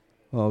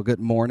Well, good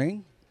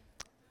morning.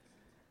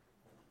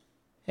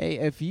 Hey,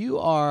 if you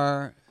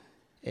are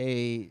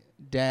a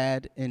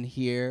dad in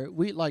here,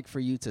 we'd like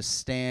for you to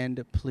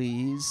stand,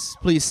 please.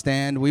 Please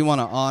stand. We want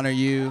to honor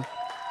you.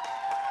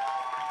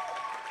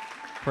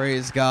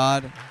 Praise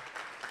God.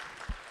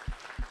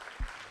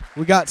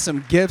 We got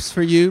some gifts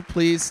for you.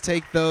 Please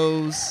take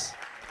those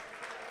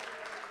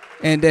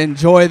and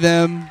enjoy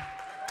them.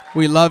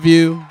 We love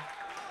you.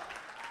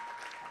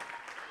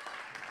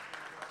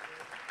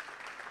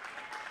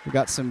 We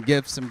got some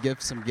gifts, some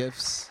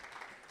gifts.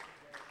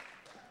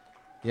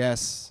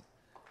 Yes.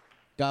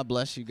 God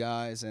bless you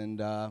guys. And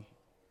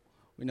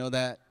we know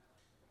that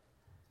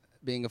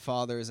being a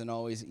father isn't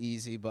always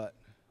easy, but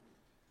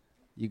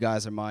you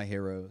guys are my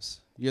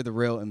heroes. You're the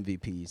real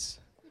MVPs.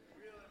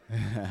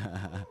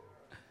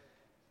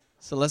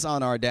 So let's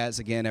honor our dads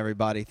again,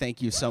 everybody.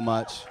 Thank you so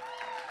much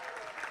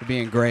for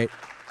being great.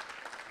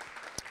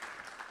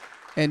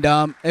 And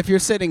if you're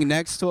sitting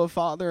next to a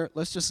father,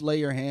 let's just lay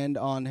your hand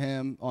on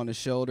him, on his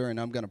shoulder, and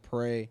I'm going to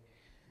pray.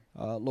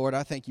 Lord,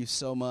 I thank you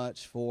so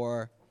much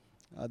for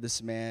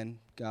this man,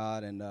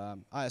 God, and I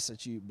ask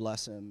that you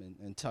bless him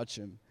and touch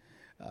him.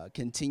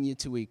 Continue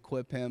to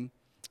equip him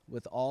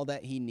with all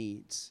that he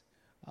needs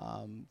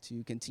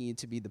to continue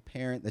to be the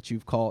parent that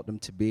you've called him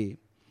to be.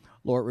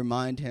 Lord,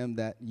 remind him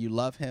that you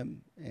love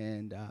him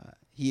and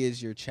he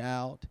is your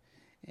child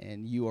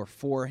and you are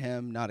for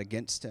him, not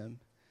against him.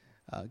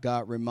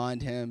 God,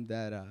 remind him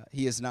that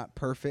he is not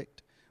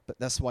perfect, but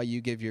that's why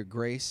you give your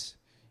grace.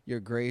 Your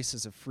grace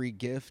is a free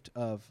gift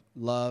of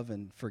love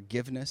and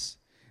forgiveness.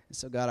 And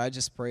so, God, I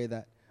just pray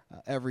that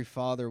every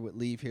father would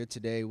leave here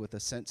today with a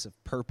sense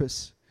of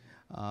purpose,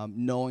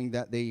 knowing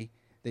that they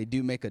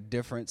do make a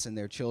difference in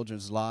their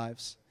children's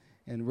lives.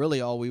 And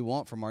really all we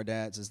want from our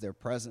dads is their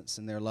presence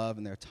and their love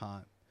and their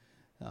time.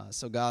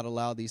 So, God,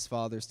 allow these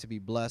fathers to be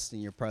blessed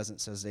in your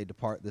presence as they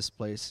depart this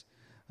place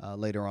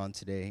later on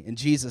today. In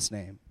Jesus'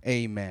 name,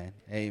 amen,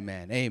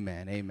 amen,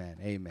 amen, amen,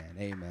 amen,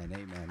 amen,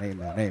 amen,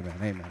 amen, amen,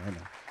 amen,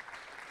 amen.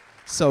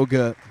 So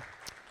good.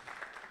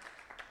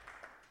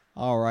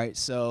 All right,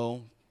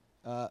 so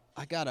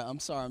I'm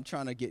sorry, I'm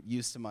trying to get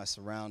used to my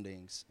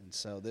surroundings, and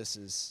so this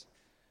is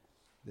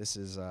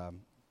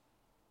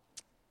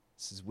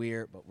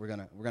weird, but we're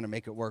gonna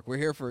make it work. We're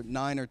here for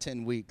 9 or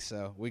 10 weeks,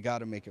 so we got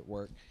to make it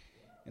work.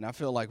 And I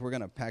feel like we're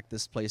gonna pack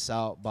this place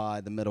out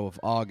by the middle of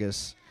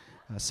August,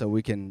 so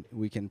we can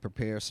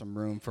prepare some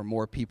room for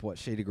more people at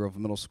Shady Grove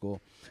Middle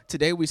School.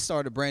 Today we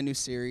start a brand new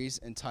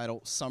series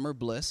entitled Summer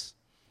Bliss.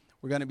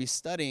 We're going to be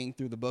studying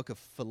through the book of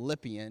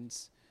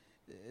Philippians.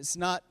 It's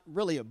not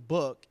really a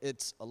book,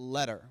 it's a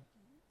letter.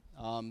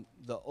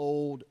 The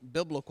old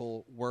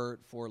biblical word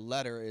for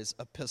letter is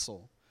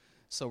epistle.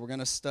 So we're going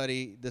to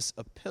study this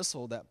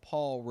epistle that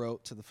Paul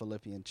wrote to the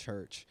Philippian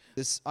church.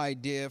 This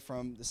idea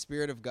from the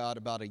Spirit of God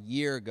about a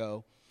year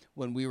ago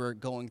when we were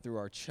going through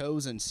our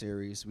Chosen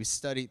series. We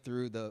studied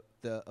through the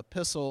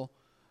epistle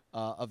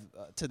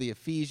to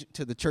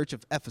the church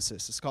of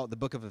Ephesus. It's called the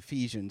book of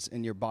Ephesians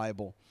in your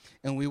Bible.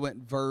 And we went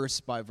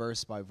verse by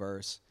verse by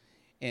verse.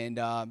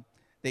 And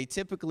they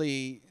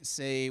typically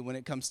say when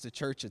it comes to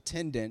church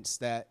attendance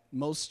that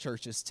most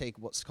churches take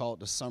what's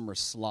called the summer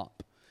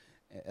slump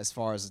as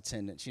far as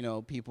attendance. You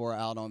know, people are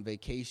out on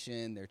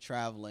vacation, they're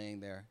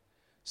traveling, they're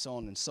so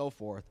on and so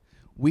forth.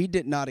 We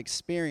did not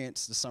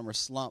experience the summer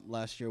slump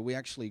last year. We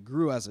actually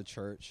grew as a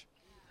church.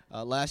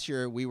 Last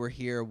year, we were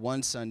here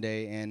one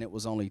Sunday, and it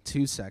was only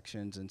 2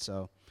 sections, and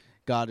so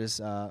God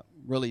is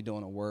really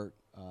doing a work.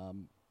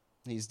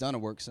 He's done a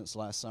work since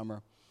last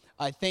summer.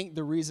 I think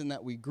the reason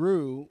that we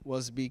grew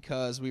was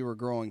because we were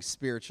growing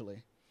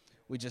spiritually.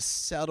 We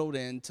just settled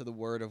into the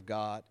Word of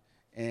God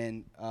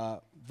and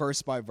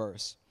verse by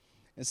verse.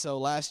 And so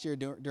last year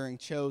during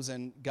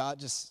Chosen, God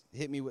just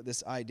hit me with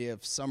this idea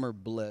of summer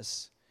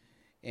bliss.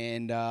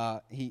 And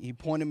he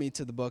pointed me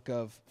to the book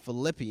of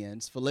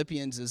Philippians.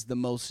 Philippians is the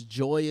most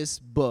joyous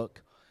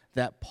book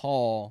that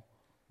Paul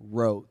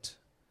wrote.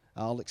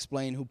 I'll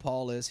explain who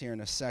Paul is here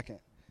in a second.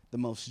 The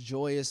most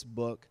joyous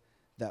book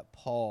that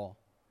Paul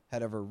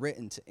had ever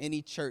written to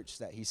any church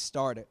that he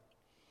started.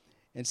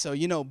 And so,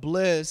 you know,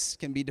 bliss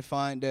can be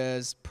defined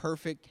as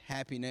perfect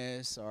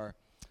happiness or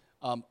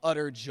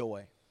utter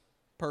joy.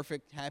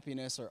 Perfect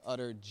happiness or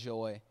utter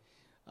joy.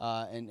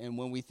 And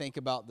when we think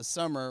about the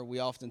summer, we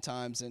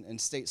oftentimes in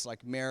states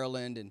like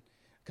Maryland, and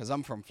because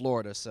I'm from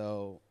Florida,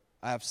 so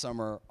I have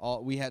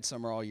we had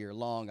summer all year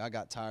long. I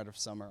got tired of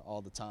summer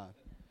all the time.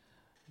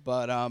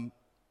 But,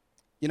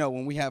 you know,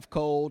 when we have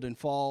cold and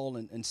fall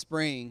and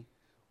spring,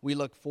 we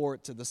look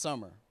forward to the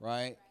summer,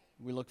 right?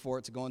 We look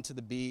forward to going to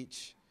the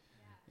beach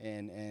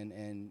and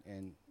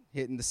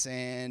hitting the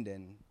sand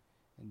and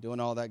doing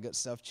all that good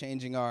stuff,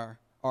 changing our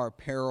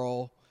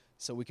apparel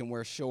so we can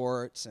wear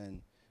shorts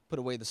and put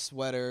away the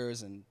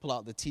sweaters and pull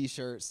out the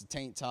T-shirts, the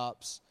tank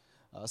tops,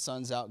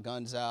 sun's out,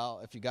 guns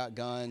out. If you got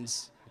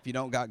guns, if you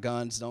don't got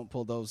guns, don't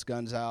pull those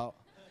guns out.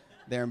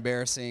 They're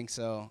embarrassing,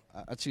 so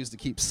I choose to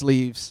keep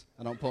sleeves.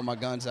 I don't pull my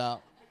guns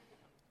out.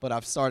 But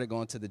I've started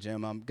going to the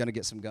gym. I'm going to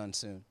get some guns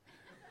soon.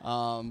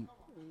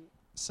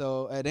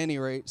 So at any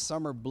rate,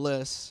 summer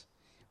bliss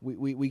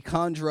we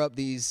conjure up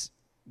these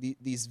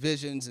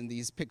visions and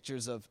these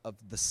pictures of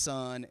the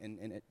sun,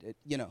 and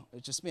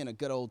it's just been a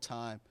good old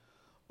time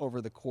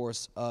over the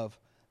course of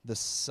the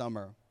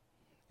summer.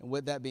 And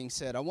with that being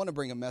said, I want to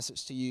bring a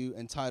message to you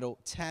entitled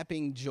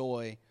Tapping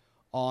Joy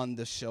on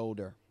the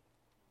Shoulder.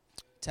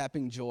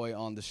 Tapping Joy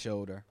on the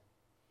Shoulder.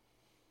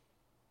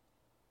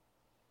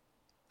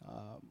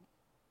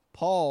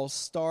 Paul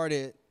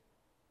started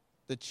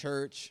the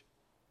church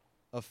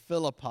of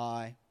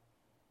Philippi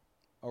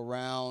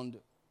around,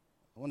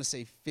 I want to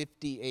say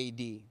 50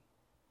 A.D.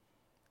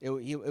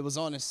 It was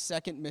on his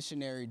second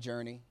missionary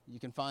journey. You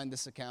can find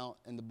this account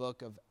in the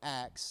book of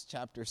Acts,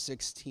 chapter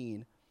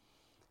 16,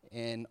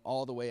 and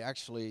all the way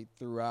actually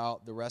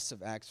throughout the rest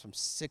of Acts from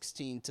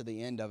 16 to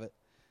the end of it.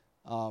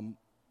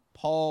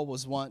 Paul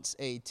was once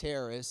a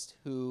terrorist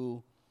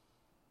who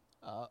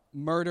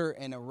murdered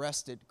and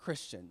arrested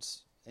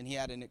Christians, and he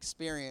had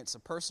a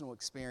personal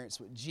experience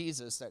with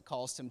Jesus that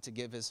caused him to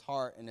give his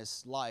heart and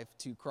his life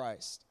to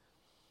Christ.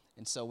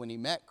 And so when he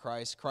met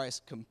Christ,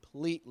 Christ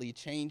completely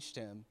changed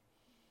him,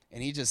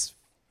 and he just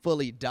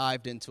fully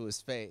dived into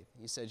his faith.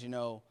 He said,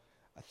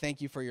 I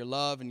thank you for your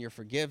love and your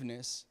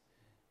forgiveness.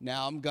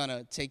 Now I'm going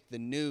to take the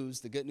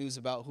good news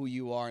about who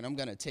you are, and I'm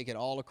going to take it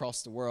all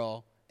across the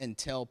world and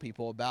tell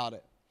people about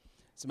it.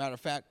 As a matter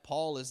of fact,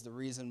 Paul is the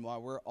reason why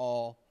we're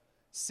all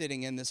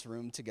sitting in this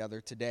room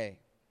together today.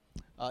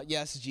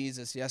 Yes,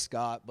 Jesus, yes,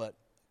 God, but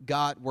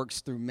God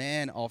works through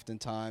man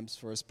oftentimes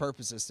for his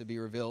purposes to be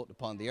revealed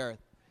upon the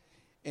earth.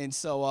 And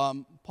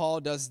so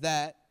Paul does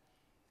that.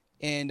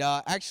 And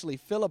actually,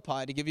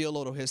 Philippi, to give you a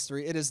little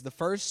history, it is the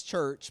first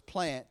church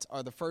plant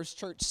or the first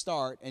church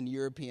start in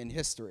European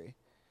history.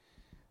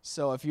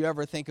 So if you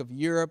ever think of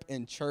Europe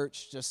and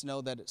church, just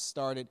know that it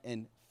started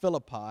in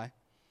Philippi,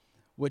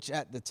 which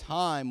at the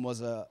time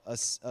was a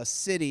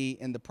city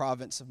in the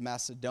province of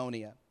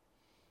Macedonia.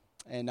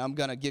 And I'm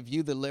going to give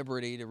you the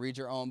liberty to read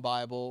your own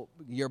Bible.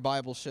 Your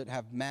Bible should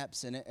have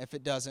maps in it. If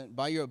it doesn't,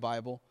 buy your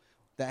Bible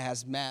that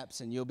has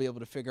maps, and you'll be able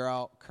to figure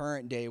out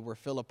current day where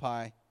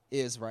Philippi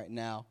is right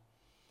now.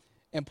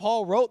 And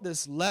Paul wrote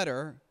this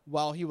letter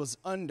while he was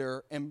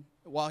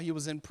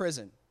in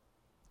prison.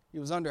 He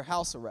was under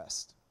house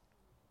arrest.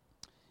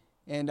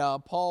 And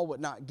Paul would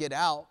not get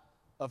out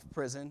of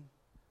prison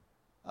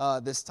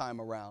this time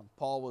around.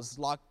 Paul was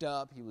locked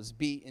up, he was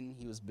beaten,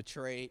 he was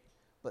betrayed,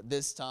 but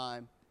this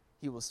time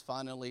he was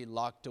finally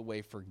locked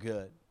away for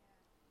good.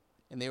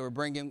 And they were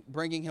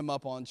bringing him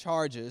up on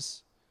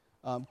charges,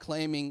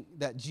 claiming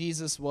that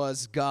Jesus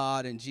was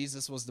God and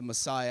Jesus was the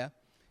Messiah.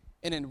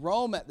 And in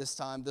Rome at this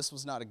time, this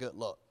was not a good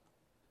look.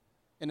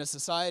 In a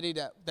society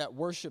that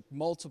worshiped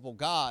multiple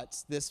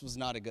gods, this was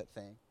not a good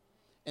thing.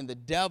 And the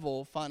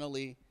devil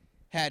finally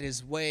had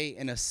his way,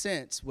 in a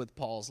sense, with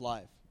Paul's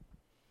life.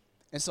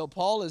 And so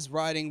Paul is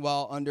writing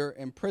while under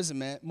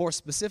imprisonment, more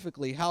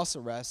specifically house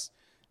arrest.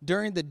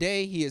 During the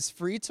day, he is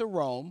free to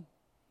roam,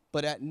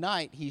 but at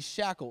night, he's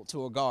shackled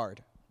to a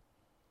guard.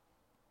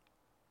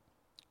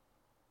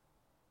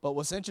 But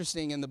what's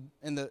interesting in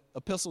the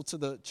epistle to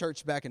the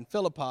church back in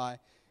Philippi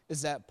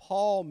is that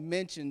Paul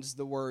mentions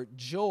the word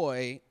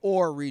joy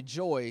or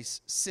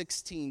rejoice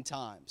 16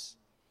 times.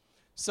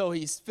 So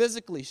he's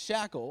physically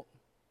shackled,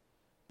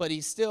 but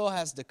he still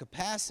has the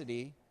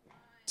capacity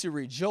to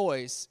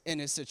rejoice in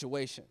his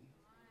situation.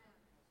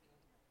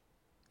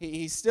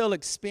 He's still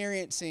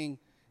experiencing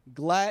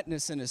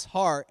gladness in his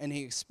heart, and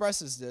he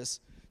expresses this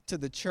to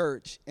the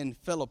church in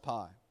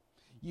Philippi.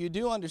 You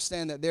do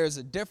understand that there is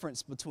a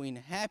difference between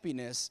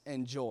happiness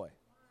and joy.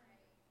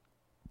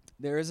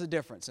 There is a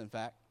difference, in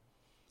fact.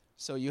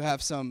 So you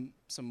have some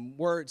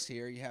words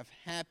here. You have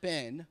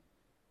happen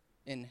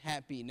and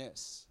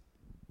happiness.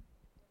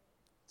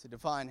 To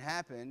define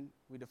happen,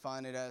 we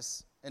define it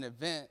as an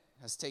event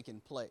has taken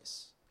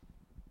place.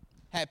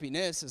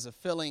 Happiness is a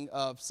feeling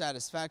of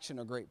satisfaction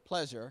or great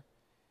pleasure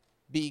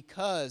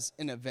because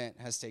an event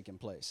has taken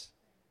place.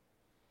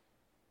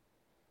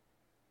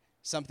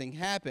 Something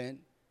happened,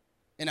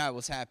 and I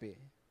was happy.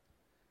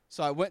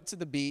 So I went to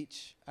the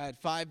beach. I had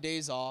 5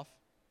 days off.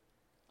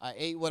 I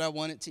ate what I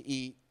wanted to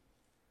eat.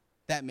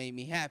 That made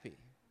me happy.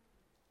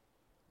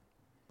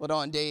 But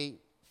on day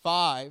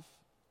 5,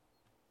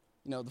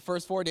 the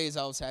first 4 days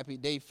I was happy.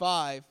 Day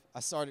 5, I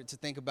started to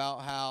think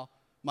about how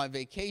my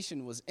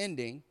vacation was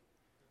ending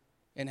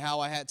and how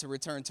I had to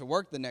return to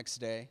work the next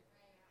day.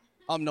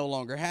 I'm no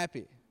longer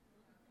happy.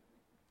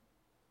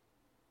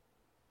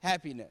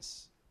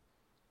 Happiness.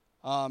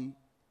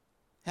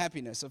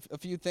 Happiness. A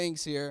few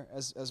things here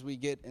as we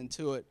get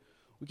into it.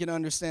 We can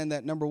understand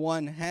that, number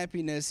one,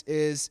 happiness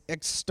is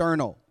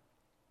external.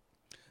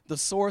 The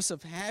source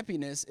of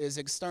happiness is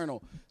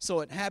external.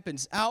 So it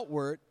happens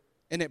outward,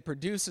 and it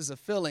produces a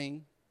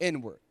feeling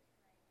inward.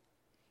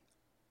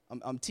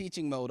 I'm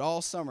teaching mode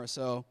all summer,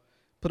 so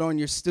put on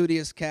your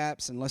studious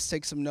caps and let's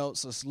take some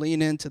notes. Let's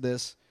lean into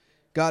this.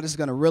 God is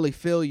going to really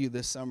fill you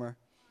this summer.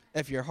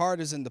 If your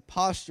heart is in the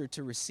posture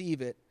to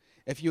receive it,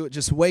 if you would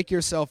just wake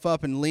yourself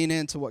up and lean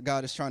into what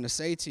God is trying to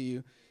say to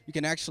you, you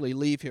can actually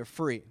leave here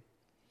free.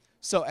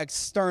 So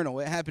external,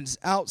 it happens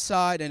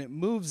outside and it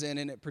moves in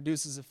and it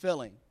produces a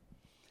feeling.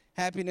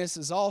 Happiness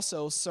is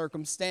also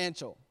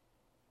circumstantial.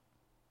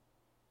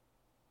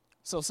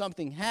 So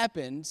something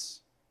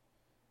happens,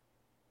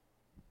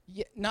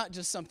 not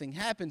just something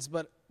happens,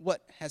 but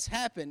what has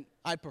happened,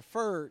 I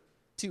prefer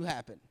to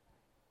happen.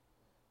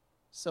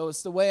 So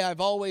it's the way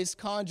I've always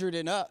conjured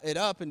it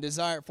up and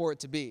desired for it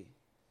to be.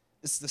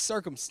 It's the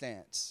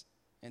circumstance.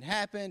 It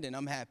happened and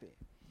I'm happy.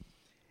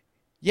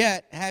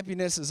 Yet,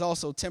 happiness is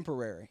also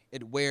temporary.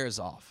 It wears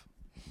off.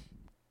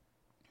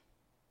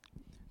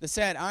 The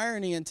sad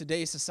irony in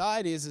today's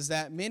society is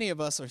that many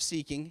of us are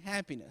seeking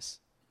happiness.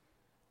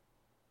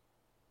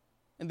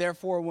 And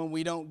therefore, when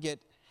we don't get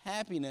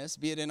happiness,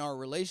 be it in our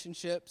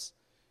relationships,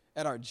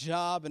 at our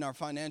job, in our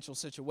financial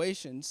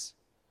situations,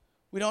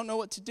 we don't know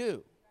what to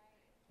do.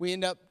 We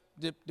end up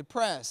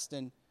depressed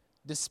and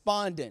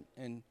despondent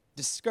and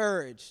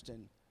discouraged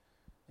and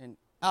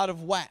out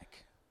of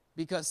whack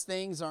because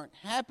things aren't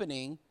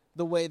happening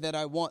the way that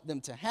I want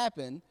them to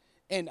happen,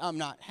 and I'm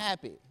not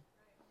happy.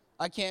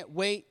 I can't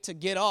wait to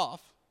get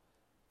off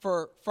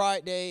for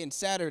Friday and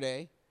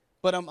Saturday,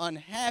 but I'm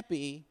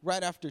unhappy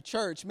right after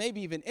church,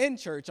 maybe even in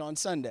church on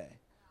Sunday.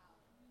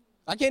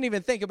 I can't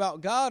even think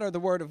about God or the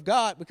Word of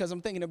God because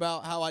I'm thinking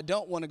about how I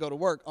don't want to go to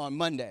work on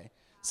Monday.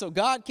 So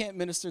God can't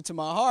minister to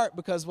my heart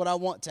because what I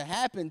want to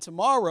happen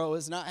tomorrow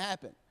has not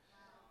happened.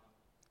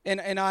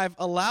 And I've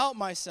allowed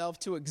myself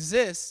to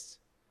exist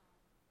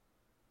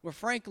where,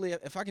 frankly,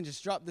 if I can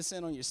just drop this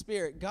in on your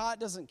spirit,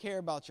 God doesn't care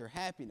about your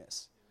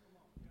happiness.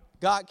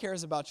 God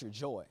cares about your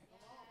joy.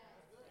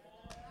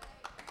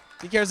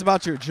 He cares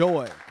about your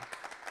joy.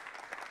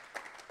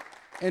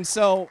 And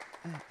so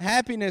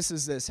happiness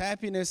is this.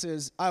 Happiness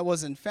is I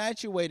was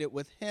infatuated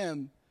with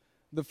him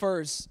the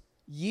first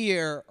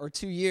year or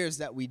 2 years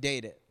that we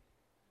dated.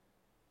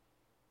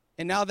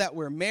 And now that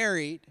we're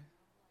married,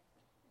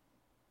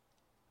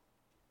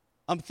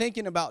 I'm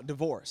thinking about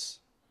divorce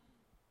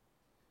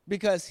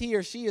because he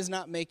or she is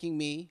not making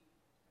me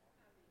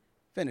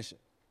finish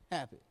it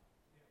happy.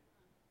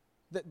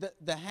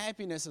 The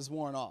happiness is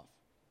worn off.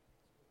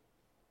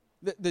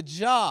 The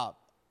job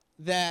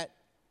that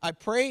I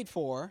prayed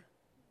for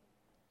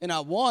and I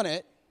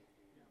wanted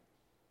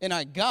and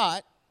I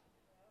got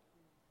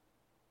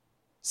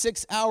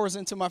 6 hours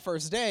into my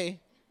first day,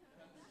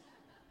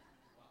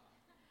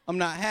 I'm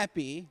not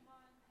happy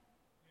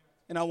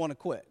and I want to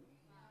quit.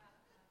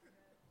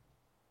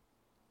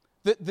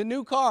 The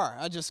new car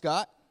I just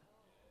got,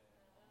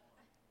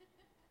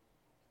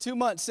 2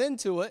 months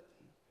into it,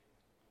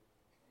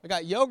 I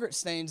got yogurt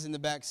stains in the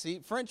back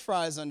seat, French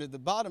fries under the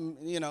bottom,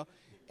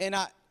 and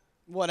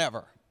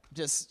whatever.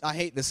 I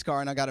hate this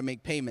car and I got to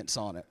make payments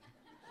on it.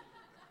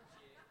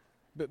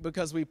 But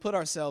because we put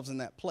ourselves in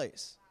that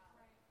place,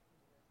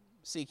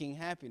 seeking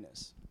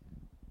happiness.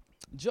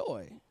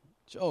 Joy,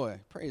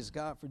 praise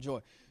God for joy.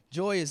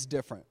 Joy is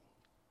different.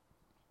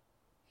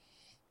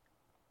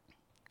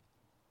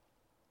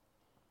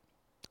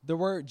 The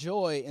word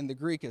joy in the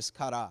Greek is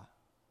chara.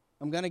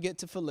 I'm going to get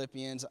to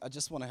Philippians. I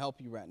just want to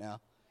help you right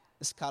now.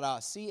 It's chara,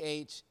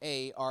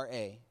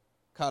 C-H-A-R-A,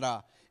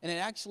 chara. And it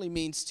actually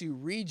means to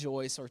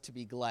rejoice or to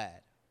be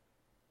glad.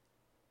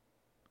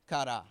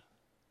 Chara.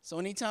 So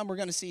anytime we're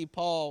going to see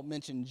Paul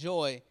mention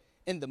joy,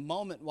 in the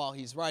moment while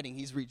he's writing,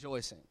 he's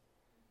rejoicing.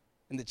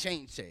 And the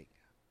chains shake.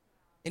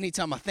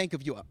 Anytime I think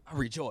of you, I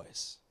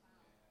rejoice.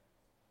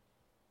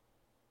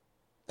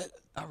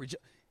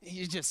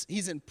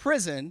 He's in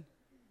prison,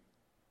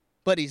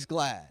 but he's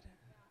glad.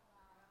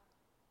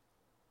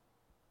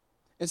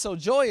 And so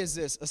joy is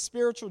this. A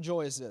spiritual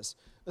joy is this.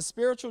 A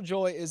spiritual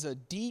joy is a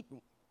deep,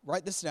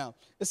 write this down,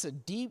 it's a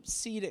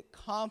deep-seated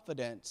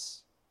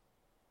confidence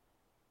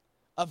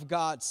of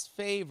God's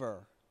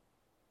favor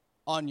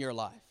on your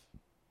life.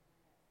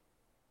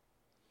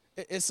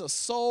 It's a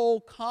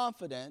soul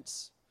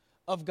confidence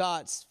of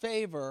God's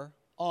favor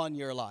on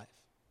your life.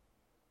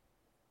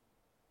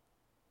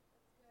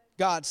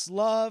 God's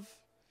love,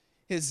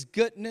 his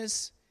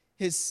goodness,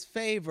 his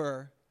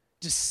favor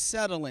just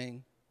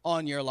settling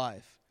on your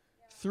life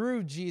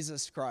through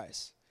Jesus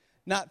Christ.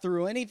 Not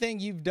through anything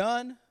you've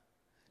done,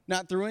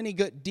 not through any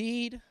good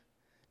deed,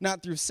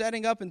 not through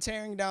setting up and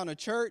tearing down a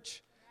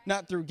church,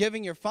 not through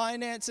giving your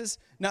finances,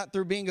 not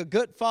through being a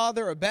good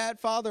father, a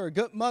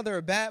good mother,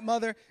 a bad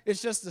mother.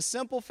 It's just the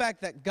simple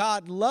fact that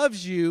God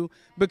loves you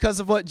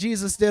because of what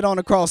Jesus did on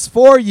the cross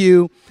for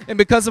you. And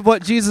because of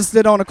what Jesus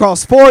did on the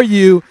cross for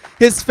you,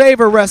 his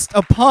favor rests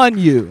upon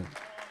you.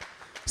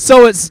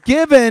 So it's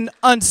given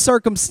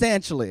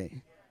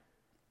uncircumstantially.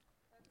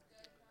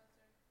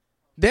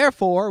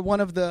 Therefore,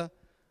 one of the,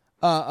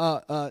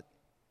 I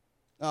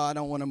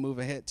don't want to move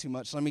ahead too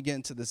much. Let me get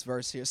into this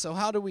verse here. So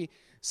how do we,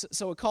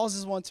 so it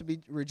causes one to be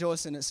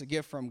rejoicing. It's a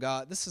gift from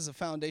God. This is a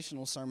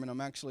foundational sermon.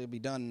 I'm actually be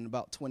done in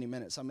about 20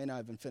 minutes. I may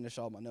not even finish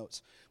all my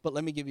notes. But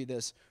let me give you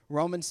this.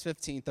 Romans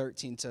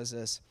 15:13 says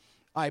this.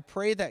 I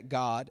pray that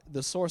God,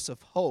 the source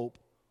of hope,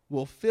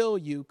 will fill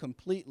you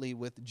completely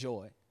with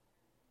joy.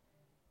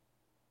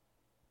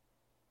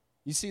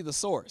 You see the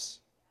source.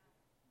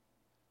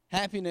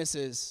 Happiness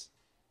is,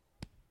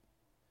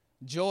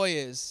 joy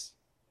is.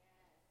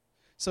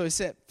 So he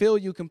said, fill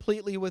you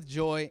completely with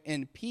joy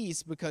and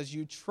peace because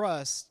you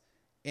trust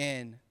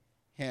in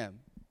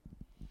him.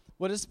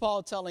 What is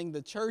Paul telling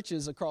the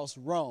churches across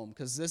Rome?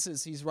 Because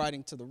he's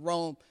writing to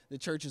the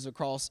churches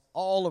across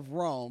all of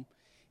Rome.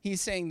 He's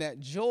saying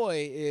that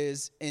joy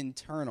is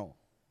internal.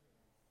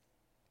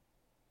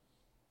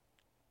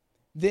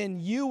 Then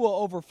you will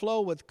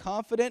overflow with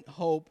confident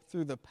hope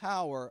through the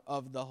power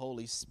of the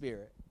Holy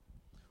Spirit.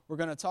 We're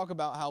going to talk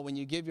about how when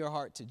you give your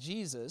heart to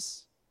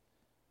Jesus,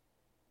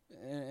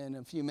 in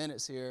a few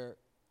minutes here,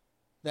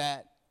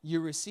 that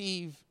you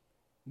receive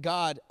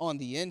God on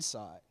the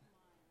inside.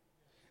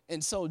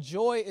 And so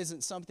joy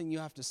isn't something you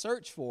have to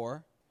search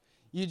for.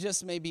 You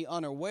just may be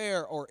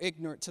unaware or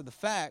ignorant to the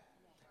fact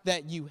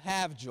that you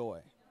have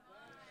joy.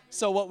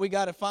 So what we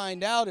got to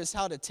find out is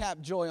how to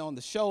tap joy on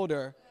the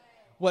shoulder,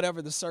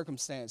 whatever the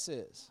circumstance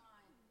is.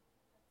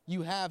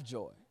 You have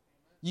joy.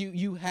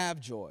 You have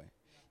joy.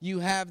 You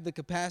have the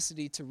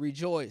capacity to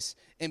rejoice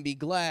and be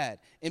glad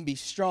and be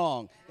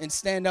strong and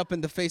stand up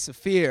in the face of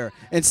fear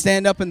and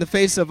stand up in the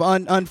face of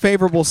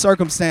unfavorable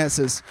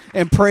circumstances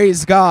and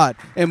praise God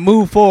and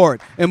move forward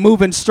and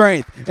move in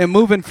strength and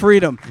move in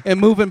freedom and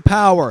move in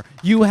power.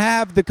 You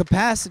have the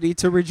capacity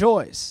to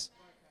rejoice.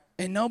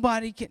 And no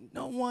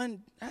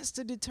one has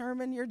to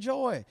determine your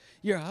joy.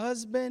 Your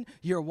husband,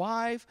 your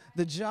wife,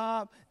 the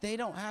job, they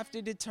don't have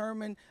to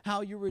determine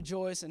how you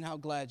rejoice and how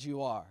glad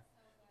you are.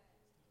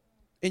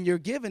 And you're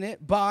given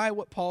it by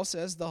what Paul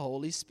says, the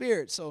Holy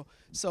Spirit. So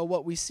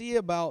what we see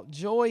about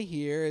joy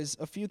here is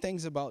a few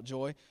things about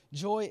joy.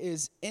 Joy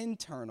is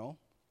internal.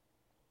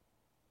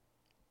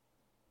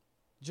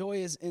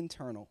 Joy is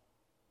internal.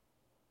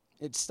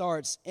 It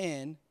starts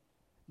in,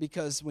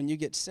 because when you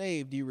get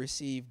saved, you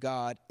receive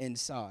God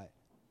inside.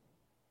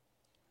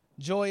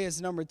 Joy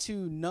is, number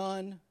 2,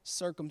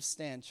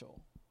 non-circumstantial.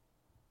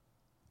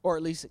 Or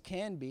at least it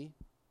can be.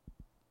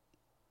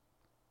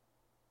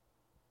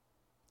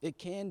 It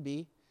can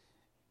be.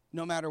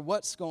 No matter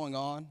what's going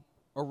on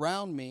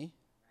around me,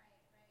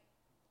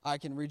 I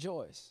can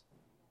rejoice.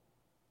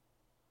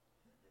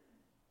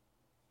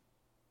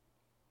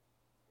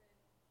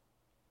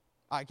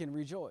 I can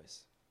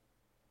rejoice.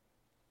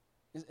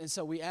 And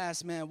so we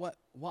ask, man,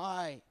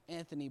 why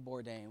Anthony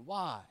Bourdain?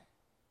 Why?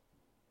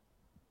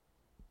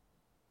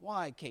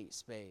 Why Kate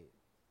Spade?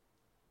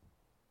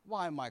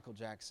 Why Michael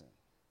Jackson?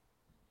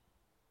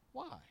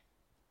 Why?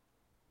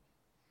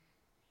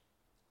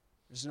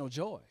 There's no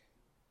joy.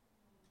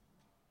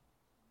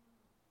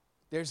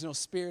 There's no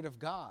Spirit of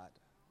God.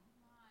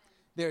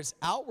 There's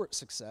outward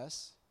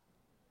success.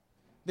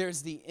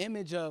 There's the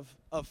image of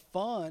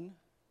fun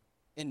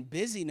and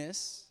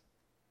busyness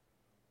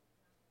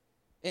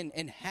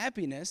and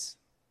happiness,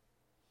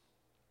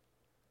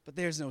 but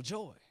there's no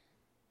joy.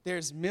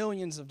 There's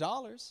millions of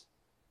dollars.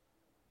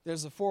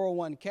 There's a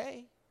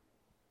 401k,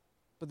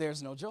 but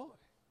there's no joy.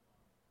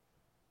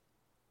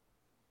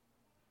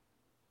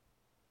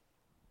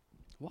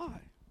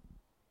 Why?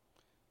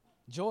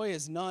 Joy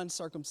is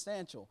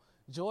non-circumstantial.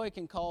 Joy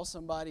can cause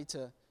somebody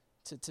to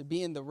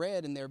be in the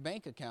red in their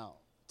bank account,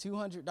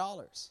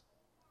 $200,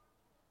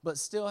 but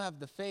still have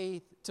the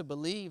faith to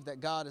believe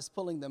that God is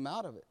pulling them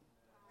out of it.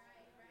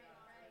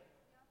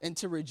 And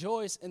to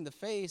rejoice in the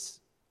face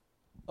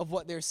of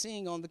what they're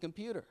seeing on the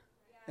computer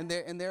in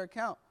their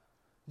account.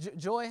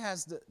 Joy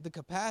has the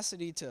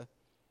capacity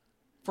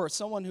for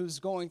someone who's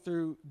going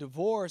through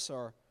divorce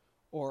or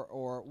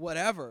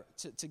whatever,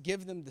 to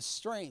give them the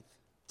strength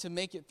to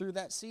make it through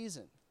that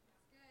season.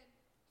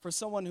 For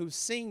someone who's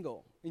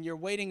single and you're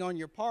waiting on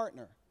your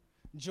partner,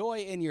 joy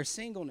in your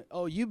singleness.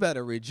 Oh, you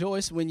better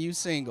rejoice when you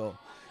single.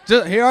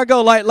 Here I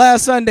go, like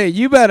last Sunday.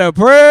 You better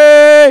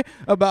pray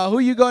about who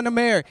you're going to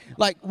marry.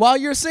 Like while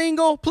you're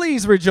single,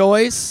 please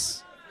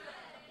rejoice.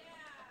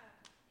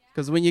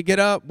 Because when you get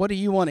up, what do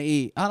you want to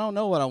eat? I don't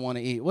know what I want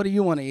to eat. What do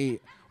you want to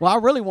eat? Well, I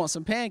really want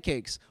some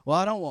pancakes. Well,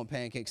 I don't want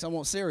pancakes. I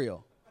want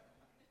cereal.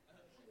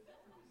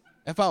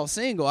 If I was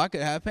single, I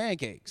could have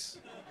pancakes.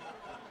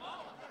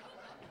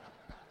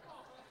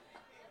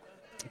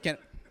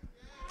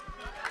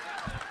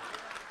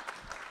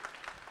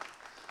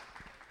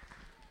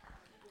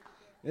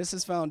 This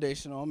is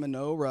foundational. I'm in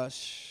no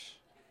rush.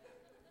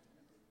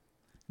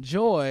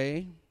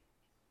 Joy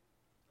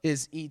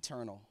is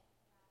eternal.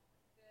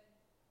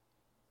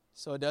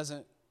 So it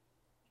doesn't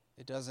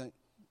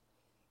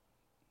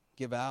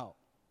give out.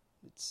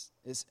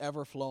 It's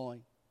ever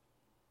flowing.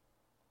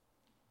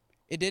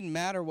 It didn't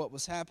matter what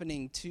was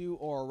happening to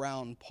or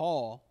around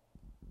Paul,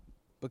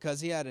 because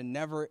he had a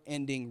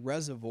never-ending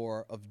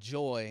reservoir of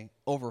joy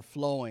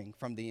overflowing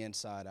from the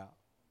inside out.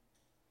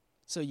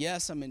 So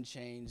yes, I'm in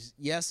chains.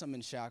 Yes, I'm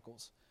in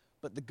shackles.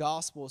 But the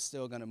gospel is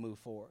still going to move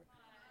forward.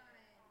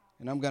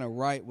 And I'm going to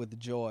write with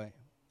joy.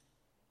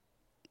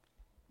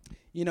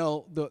 You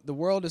know, the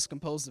world is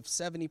composed of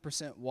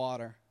 70%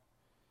 water,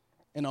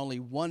 and only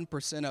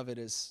 1% of it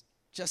is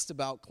just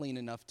about clean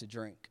enough to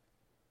drink.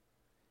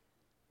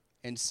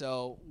 And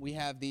so we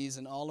have these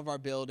in all of our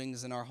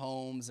buildings, in our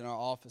homes, in our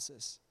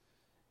offices.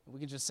 We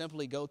can just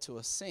simply go to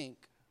a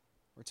sink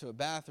or to a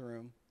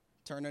bathroom,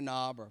 turn a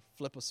knob or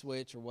flip a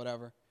switch or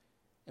whatever,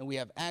 and we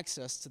have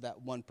access to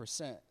that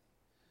 1%.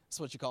 It's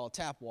what you call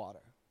tap water.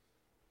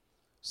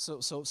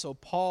 So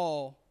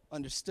Paul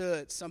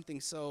understood something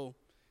so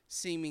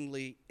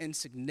seemingly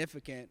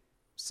insignificant,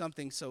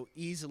 something so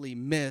easily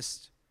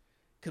missed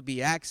could be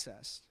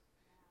accessed,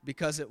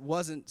 because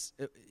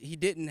he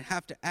didn't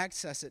have to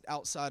access it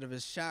outside of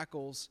his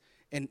shackles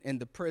in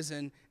the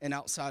prison and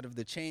outside of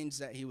the chains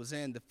that he was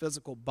in, the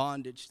physical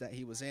bondage that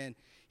he was in.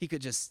 He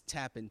could just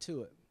tap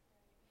into it.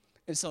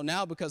 And so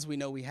now, because we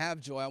know we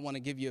have joy, I want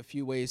to give you a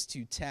few ways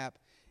to tap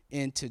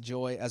into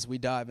joy as we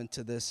dive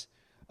into this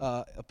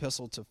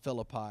epistle to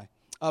Philippi.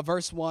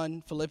 Verse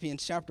 1,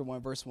 Philippians chapter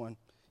 1, verse 1.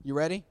 You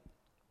ready?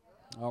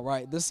 All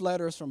right. This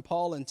letter is from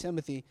Paul and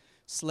Timothy,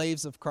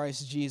 slaves of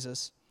Christ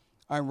Jesus.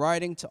 I'm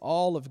writing to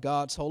all of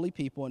God's holy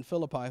people in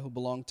Philippi who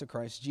belong to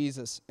Christ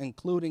Jesus,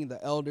 including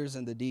the elders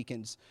and the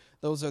deacons.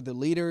 Those are the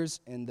leaders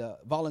and the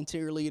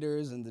volunteer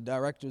leaders and the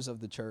directors of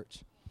the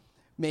church.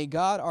 May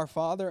God our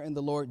Father and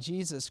the Lord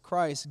Jesus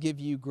Christ give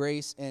you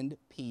grace and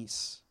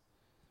peace.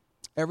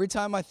 Every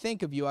time I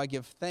think of you, I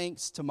give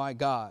thanks to my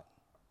God.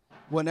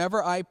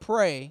 Whenever I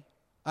pray,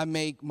 I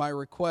make my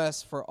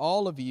requests for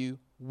all of you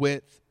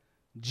with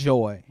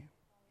joy.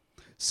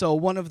 So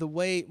one of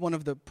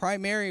the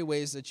primary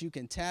ways that you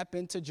can tap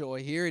into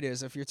joy, here it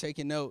is if you're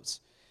taking notes,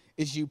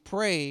 is you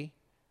pray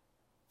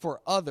for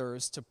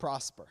others to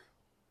prosper.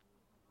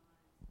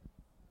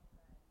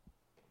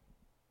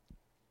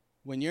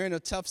 When you're in a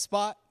tough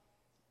spot,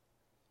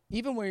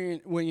 even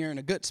when you're in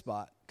a good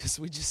spot, because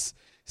we just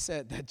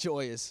said that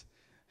joy is,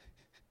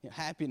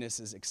 happiness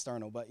is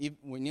external, but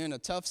when you're in a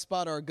tough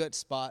spot or a good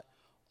spot,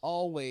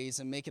 always,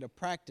 and make it a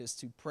practice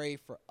to pray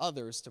for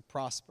others to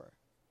prosper.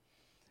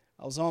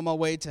 I was on my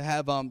way to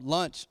have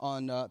lunch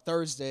on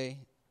Thursday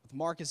with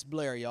Marcus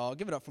Blair, y'all.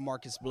 Give it up for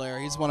Marcus Blair.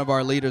 He's one of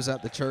our leaders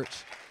at the church.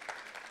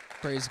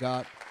 Praise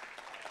God.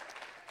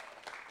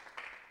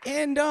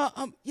 And,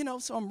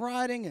 so I'm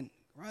riding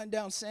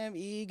down Sam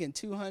Eag and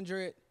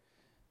 200,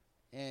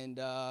 and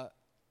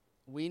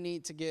we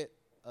need to get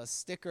a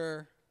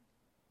sticker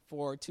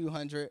for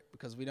 200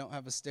 because we don't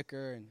have a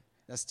sticker, and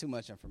that's too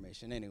much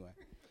information anyway.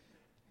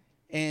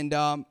 And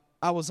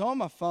I was on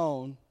my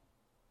phone,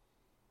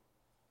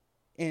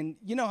 and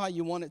you know how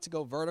you want it to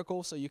go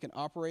vertical so you can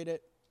operate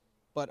it,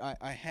 but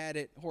I had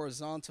it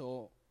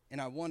horizontal,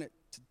 and I wanted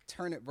to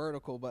turn it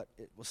vertical, but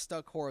it was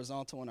stuck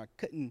horizontal, and I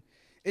couldn't.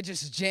 It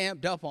just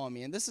jammed up on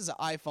me, and this is an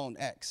iPhone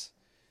X.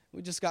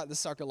 We just got this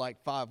sucker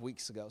like 5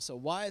 weeks ago. So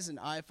why is an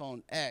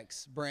iPhone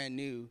X, brand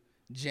new,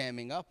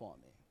 jamming up on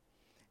me?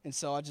 And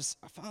so I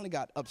finally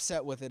got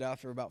upset with it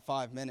after about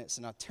 5 minutes,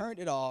 and I turned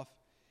it off,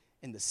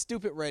 and the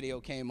stupid radio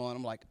came on.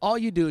 I'm like, all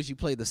you do is you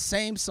play the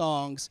same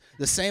songs,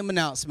 the same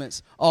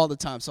announcements all the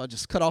time. So I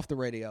just cut off the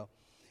radio.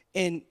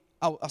 And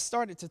I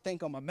started to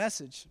think on my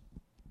message,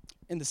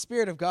 and the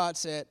Spirit of God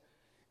said,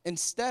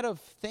 instead of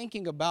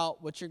thinking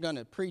about what you're going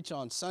to preach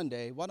on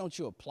Sunday, why don't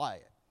you apply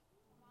it?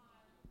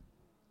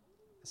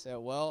 I said,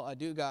 well, I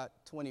do got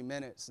 20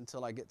 minutes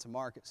until I get to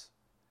Marcus.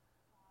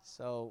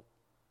 So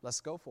let's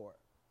go for it.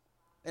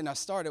 And I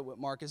started with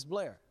Marcus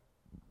Blair.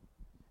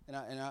 And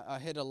I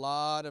hit a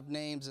lot of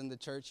names in the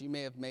church. You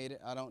may have made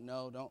it. I don't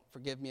know. Don't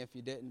forgive me if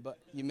you didn't, but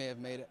you may have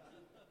made it.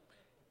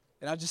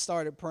 And I just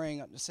started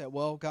praying. I just said,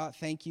 well, God,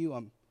 thank you.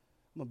 I'm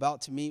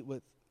about to meet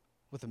with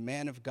a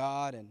man of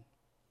God and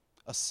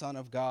a son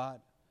of God,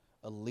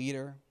 a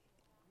leader,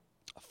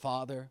 a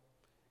father.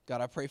 God,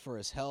 I pray for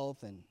his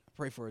health, and I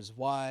pray for his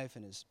wife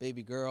and his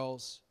baby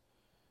girls.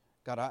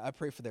 God, I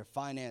pray for their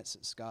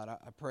finances. God,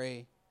 I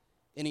pray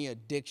any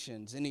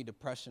addictions, any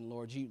depression,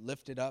 Lord, you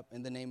lift it up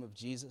in the name of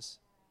Jesus.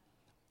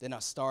 Then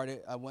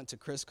I went to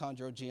Chris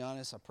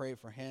Condro-Giannis. I prayed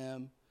for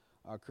him,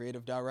 our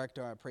creative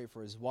director. I prayed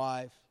for his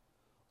wife.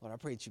 Lord, I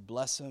pray that you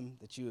bless them,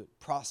 that you would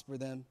prosper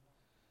them,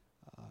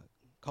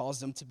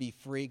 cause them to be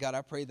free. God,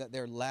 I pray that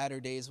their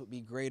latter days would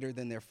be greater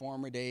than their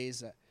former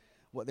days, that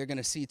what they're going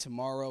to see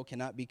tomorrow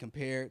cannot be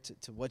compared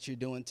to what you're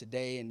doing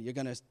today, and you're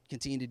going to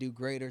continue to do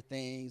greater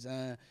things.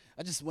 I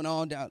just went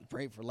on down and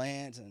prayed for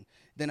Lance, and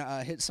then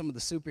I hit some of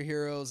the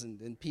superheroes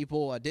and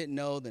people I didn't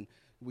know. Then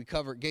we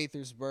covered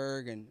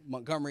Gaithersburg and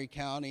Montgomery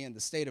County and the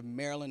state of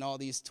Maryland, all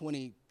these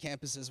 20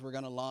 campuses we're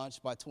going to launch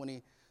by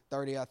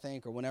 2030, I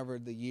think, or whenever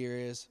the year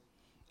is.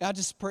 And I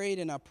just prayed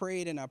and I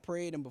prayed and I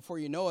prayed, and before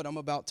you know it, I'm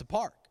about to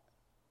park.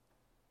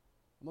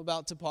 I'm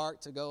about to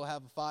park to go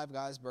have a Five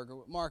Guys burger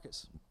with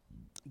Marcus.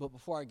 But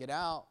before I get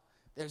out,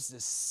 there's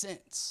this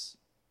sense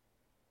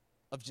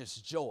of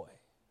just joy.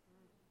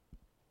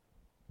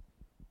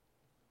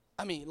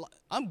 I mean,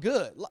 I'm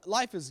good.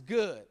 Life is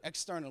good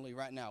externally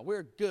right now.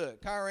 We're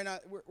good. Kyra and I,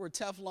 we're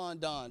Teflon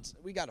Dons.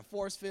 We got a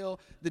force field.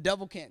 The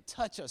devil can't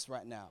touch us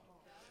right now.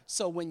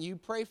 So when you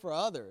pray for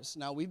others,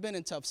 now we've been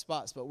in tough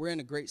spots, but we're in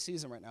a great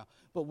season right now.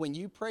 But when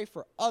you pray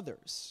for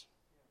others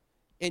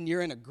and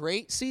you're in a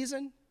great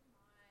season,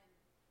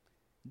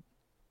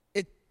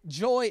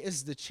 joy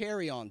is the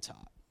cherry on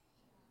top.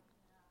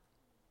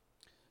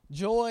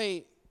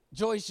 Joy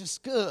is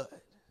just good.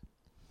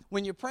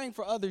 When you're praying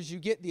for others, you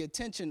get the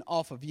attention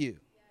off of you.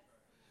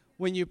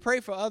 When you pray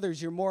for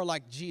others, you're more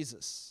like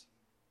Jesus.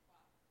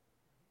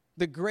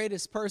 the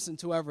greatest person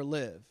to ever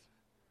live.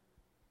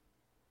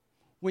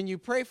 When you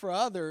pray for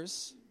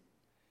others,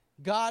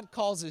 God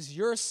causes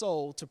your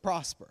soul to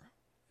prosper.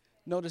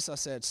 Notice I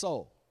said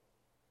soul.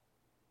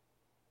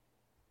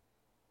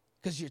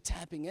 Because you're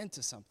tapping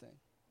into something.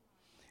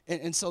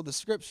 And so the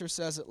scripture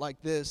says it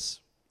like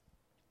this.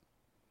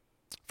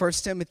 1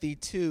 Timothy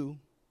 2,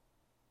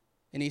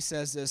 and he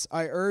says this,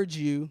 I urge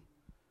you,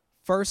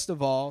 first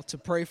of all, to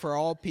pray for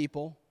all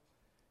people.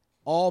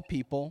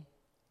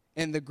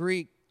 In the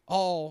Greek,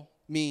 all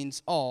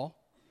means all.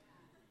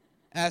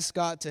 Ask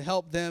God to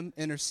help them,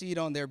 intercede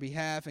on their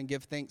behalf, and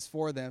give thanks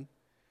for them.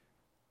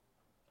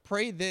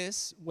 Pray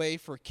this way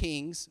for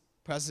kings,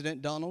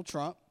 President Donald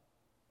Trump.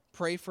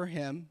 Pray for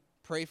him.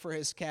 Pray for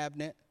his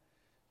cabinet.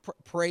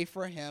 Pray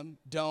for him.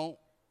 Don't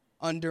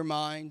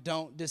undermine.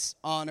 Don't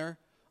dishonor.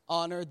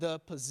 Honor the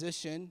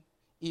position,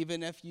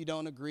 even if you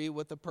don't agree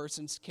with the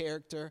person's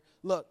character.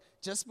 Look,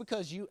 just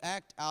because you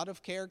act out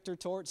of character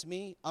towards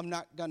me, I'm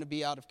not going to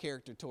be out of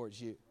character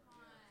towards you.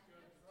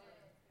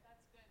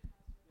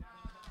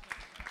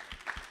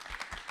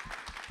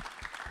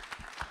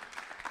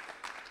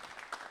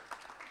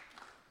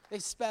 They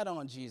spat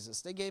on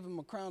Jesus. They gave him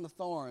a crown of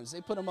thorns. They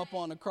put him up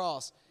on the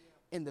cross.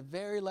 And the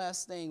very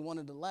last thing, one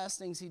of the last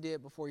things he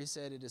did before he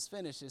said it is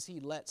finished, is he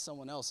let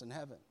someone else in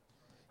heaven.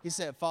 He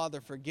said, Father,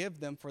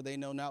 forgive them, for they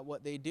know not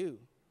what they do.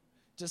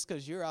 Just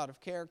because you're out of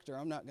character,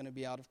 I'm not going to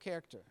be out of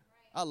character.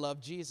 I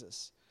love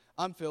Jesus.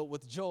 I'm filled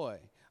with joy.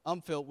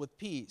 I'm filled with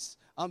peace.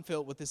 I'm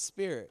filled with his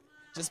spirit.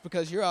 Just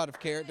because you're out of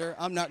character,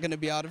 I'm not going to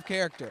be out of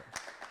character.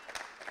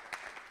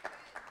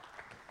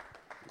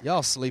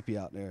 Y'all sleepy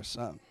out there,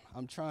 son.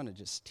 I'm trying to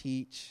just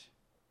teach.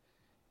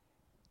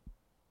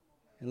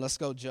 And let's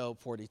go Job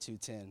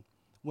 42:10.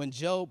 When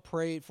Job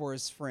prayed for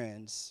his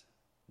friends,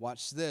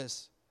 watch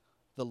this,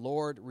 the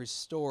Lord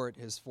restored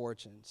his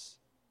fortunes.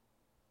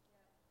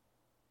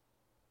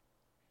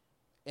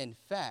 In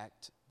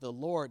fact, the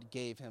Lord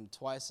gave him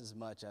twice as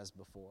much as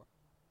before.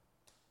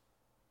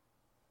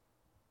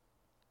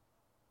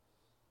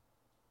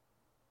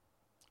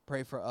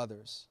 Pray for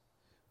others.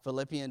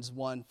 Philippians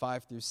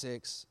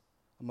 1:5-6.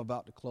 I'm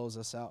about to close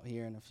us out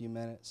here in a few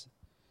minutes.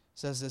 It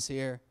says this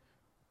here.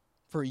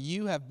 For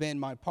you have been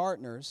my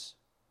partners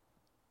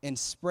in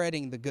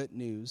spreading the good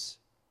news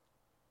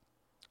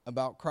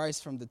about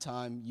Christ from the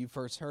time you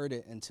first heard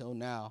it until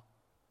now.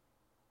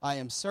 I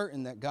am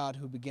certain that God,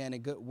 who began a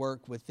good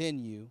work within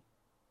you,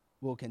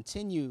 will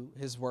continue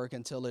his work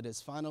until it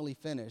is finally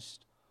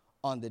finished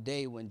on the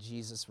day when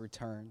Jesus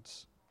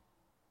returns.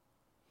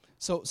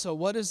 So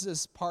what is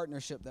this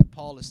partnership that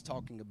Paul is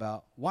talking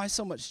about? Why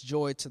so much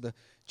joy to the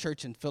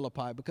church in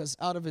Philippi? Because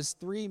out of his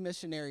 3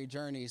 missionary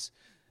journeys,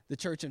 the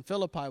church in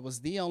Philippi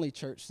was the only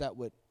church that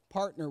would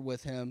partner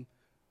with him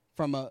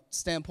from a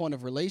standpoint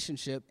of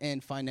relationship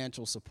and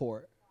financial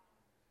support.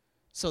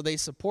 So they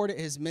supported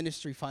his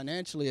ministry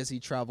financially as he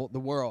traveled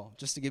the world,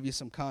 just to give you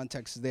some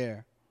context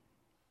there.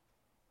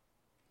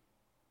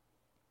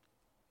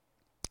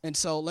 And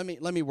so let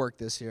me work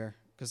this here,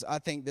 because I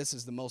think this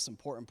is the most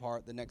important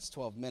part, the next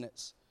 12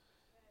 minutes.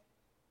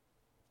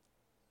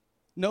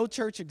 No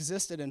church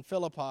existed in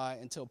Philippi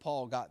until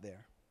Paul got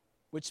there,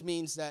 which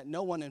means that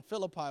no one in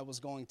Philippi was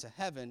going to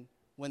heaven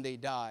when they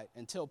died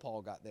until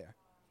Paul got there.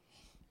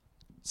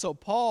 So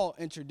Paul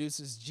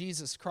introduces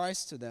Jesus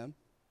Christ to them,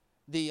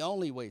 the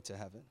only way to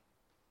heaven.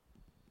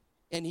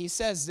 And he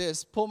says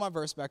this, pull my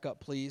verse back up,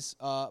 please,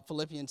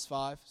 Philippians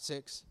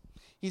 5:6.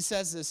 He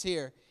says this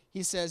here.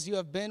 He says, you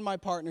have been my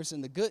partners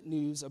in the good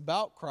news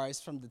about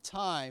Christ from the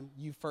time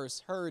you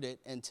first heard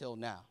it until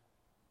now.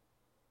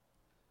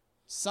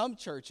 Some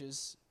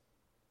churches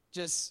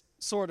just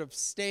sort of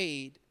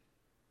stayed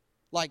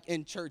like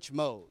in church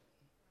mode.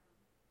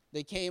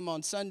 They came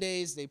on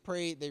Sundays, they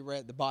prayed, they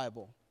read the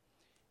Bible.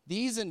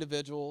 These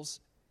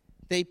individuals,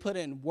 they put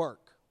in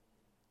work.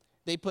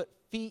 They put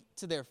feet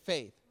to their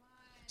faith.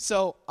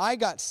 So I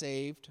got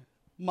saved.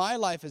 My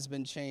life has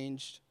been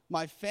changed.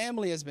 My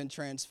family has been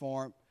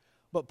transformed.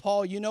 But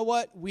Paul, you know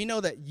what? We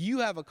know that you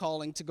have a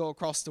calling to go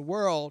across the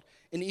world.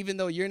 And even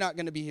though you're not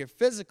going to be here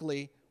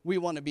physically, we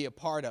want to be a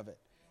part of it.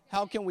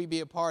 How can we be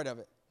a part of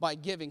it? By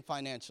giving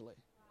financially.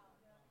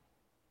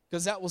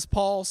 Because that was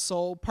Paul's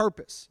sole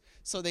purpose.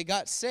 So they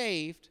got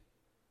saved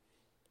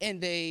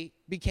and they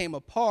became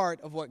a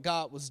part of what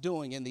God was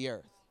doing in the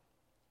earth.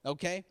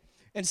 Okay?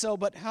 And so,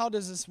 but how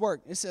does this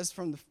work? It says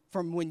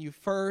from when you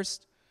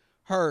first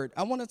heard.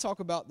 I want to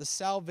talk about the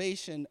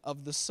salvation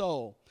of the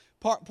soul.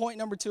 Point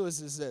number 2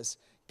 is this.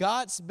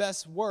 God's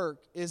best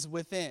work is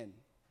within.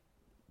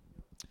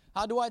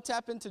 How do I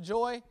tap into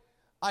joy?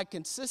 I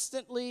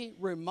consistently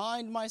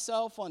remind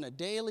myself on a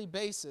daily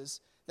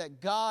basis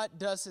that God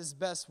does his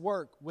best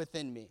work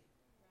within me.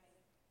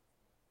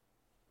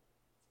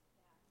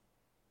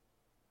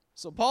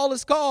 So Paul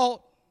is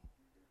called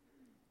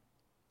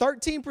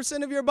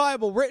 13% of your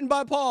Bible written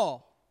by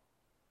Paul,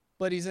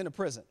 but he's in a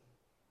prison.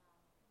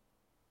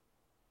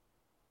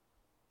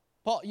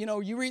 Paul,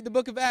 you read the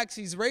book of Acts,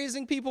 he's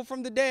raising people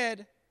from the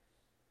dead.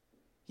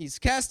 He's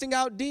casting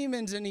out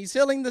demons and he's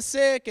healing the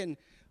sick, and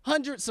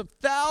hundreds of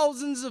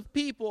thousands of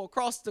people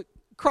across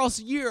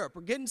across Europe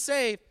or getting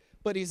saved,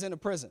 but he's in a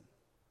prison.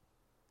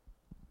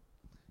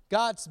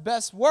 God's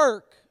best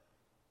work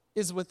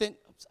is within.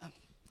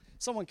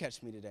 Someone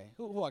catch me today.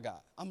 Who I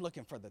got? I'm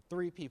looking for the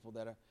 3 people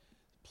that are.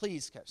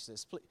 Please catch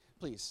this.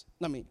 Please.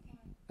 Let me.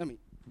 I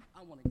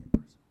want to get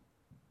personal.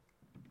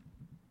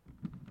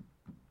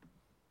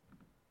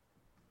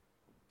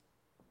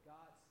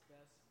 God's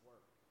best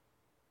work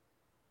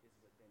is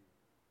within you.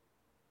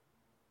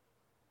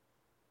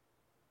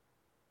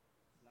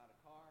 It's not a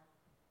car.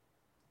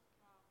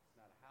 It's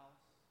not a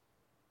house.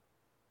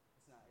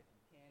 It's not if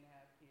you can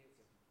have kids,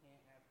 if you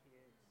can't have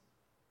kids.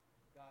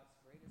 God's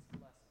greatest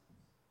blessings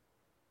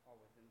are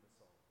within the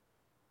soul.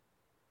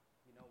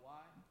 You know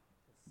why?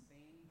 Because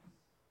things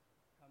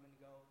come and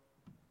go.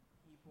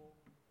 People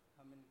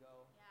come and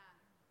go. Yeah.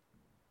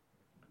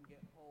 You can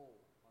get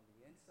whole on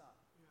the inside.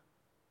 Yeah.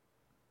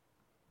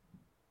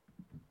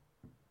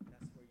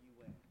 That's where you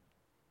win.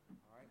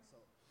 All right? So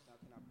now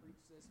can I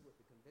preach this with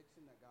the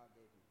conviction that God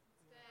gave me?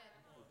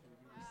 Or can you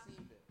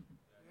receive it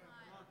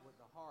with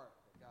the heart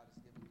that God has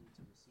given you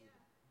to receive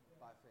it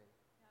by faith?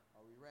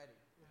 Are we ready?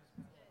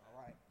 All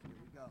right, here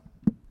we go.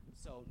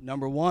 So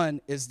number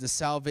 1 is the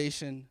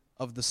salvation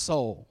of the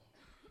soul.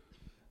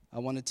 I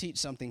want to teach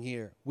something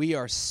here. We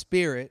are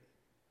spirit,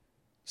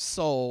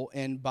 soul,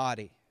 and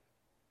body.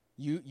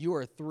 You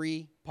are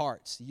 3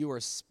 parts. You are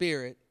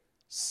spirit,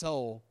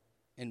 soul,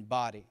 and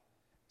body.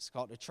 It's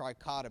called the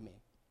trichotomy.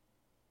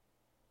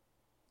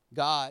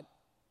 God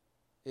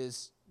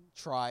is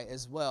tri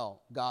as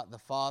well. God the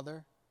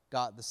Father,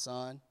 God the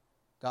Son,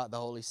 God the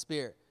Holy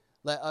Spirit.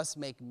 Let us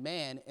make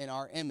man in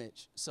our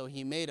image. So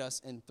he made us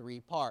in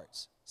 3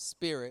 parts: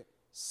 spirit,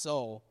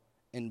 soul,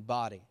 and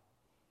body.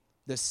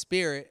 The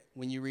spirit,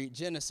 when you read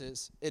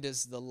Genesis, it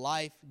is the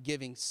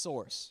life-giving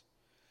source.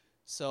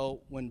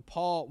 So when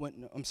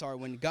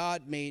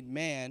God made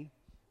man,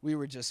 we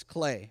were just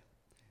clay.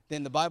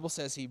 Then the Bible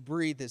says he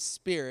breathed his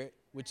spirit,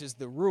 which is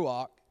the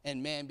ruach,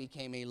 and man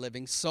became a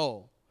living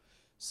soul.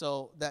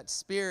 So that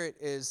spirit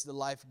is the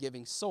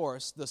life-giving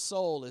source. The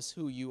soul is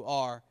who you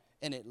are,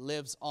 and it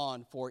lives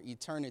on for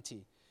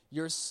eternity.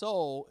 Your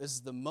soul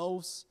is the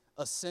most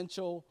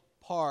essential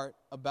part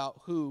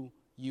about who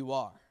you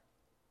are.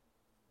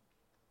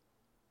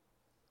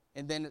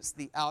 And then it's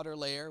the outer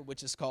layer,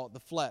 which is called the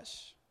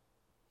flesh.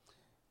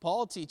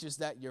 Paul teaches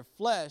that your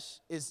flesh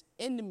is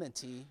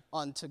enmity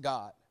unto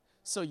God.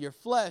 So your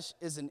flesh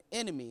is an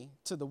enemy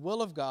to the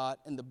will of God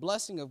and the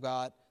blessing of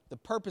God, the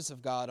purpose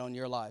of God on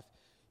your life.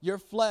 Your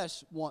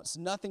flesh wants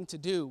nothing to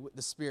do with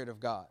the Spirit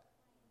of God.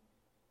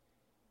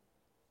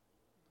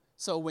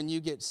 So when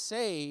you get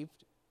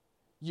saved,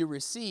 you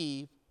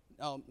receive.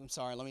 Oh, I'm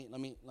sorry. Let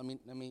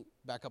me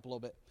back up a little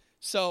bit.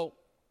 So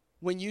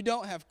when you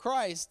don't have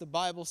Christ, the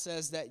Bible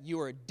says that you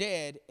are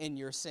dead in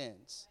your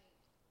sins.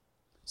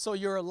 So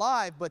you're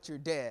alive, but you're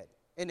dead.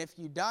 And if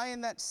you die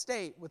in that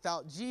state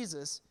without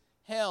Jesus,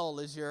 hell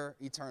is your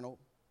eternal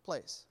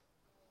place.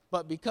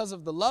 But because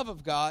of the love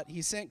of God,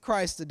 he sent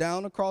Christ to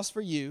down a cross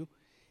for you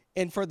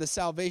and for the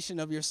salvation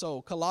of your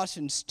soul.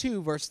 Colossians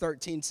 2, verse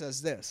 13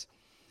 says this.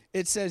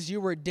 It says,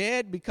 you were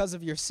dead because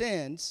of your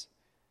sins,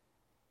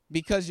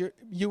 because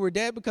you were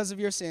dead because of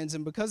your sins,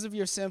 and because of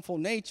your sinful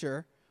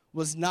nature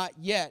was not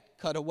yet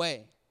cut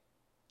away.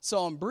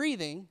 So I'm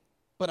breathing,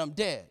 but I'm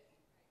dead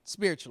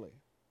spiritually.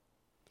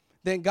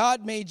 Then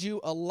God made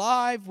you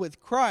alive with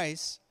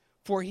Christ,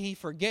 for he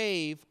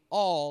forgave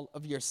all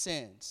of your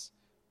sins.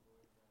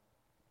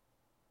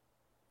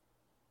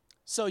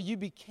 So you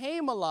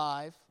became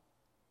alive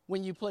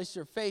when you placed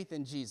your faith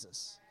in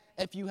Jesus.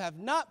 If you have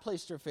not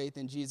placed your faith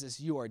in Jesus,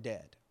 you are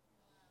dead.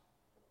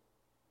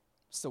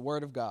 It's the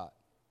word of God.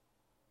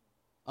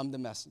 I'm the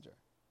messenger.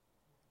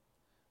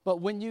 But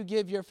when you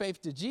give your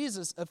faith to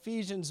Jesus,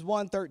 Ephesians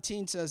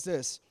 1:13 says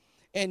this,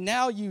 and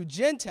now you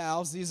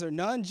Gentiles, these are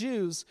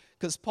non-Jews,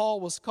 because Paul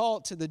was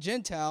called to the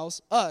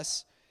Gentiles,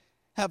 us,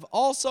 have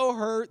also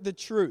heard the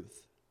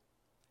truth,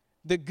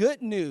 the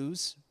good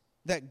news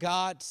that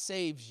God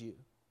saves you.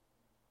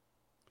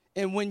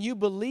 And when you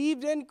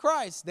believed in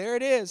Christ, there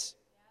it is,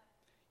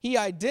 he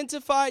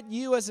identified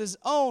you as his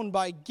own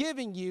by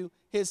giving you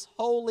his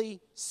Holy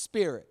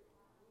Spirit.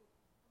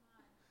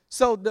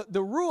 So the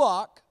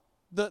Ruach,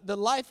 the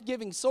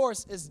life-giving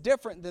source, is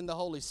different than the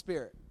Holy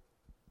Spirit.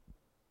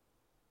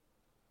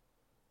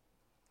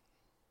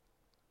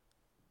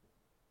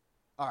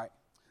 All right.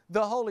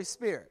 The Holy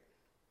Spirit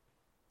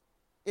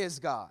is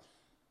God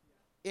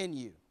in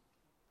you.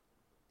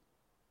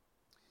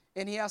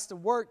 And he has to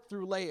work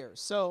through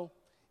layers. So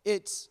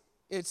it's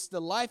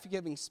the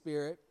life-giving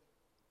spirit.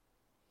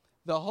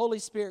 The Holy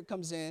Spirit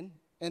comes in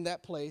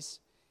that place.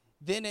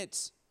 Then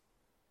it's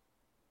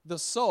the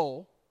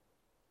soul,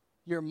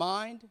 your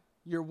mind,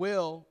 your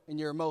will, and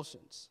your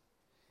emotions.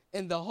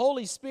 And the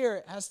Holy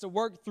Spirit has to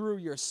work through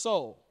your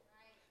soul,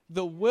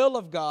 the will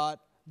of God,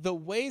 the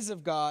ways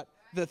of God,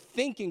 the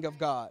thinking of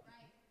God.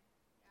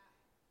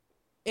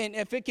 And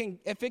if it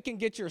can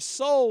get your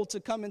soul to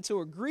come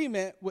into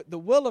agreement with the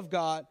will of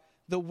God,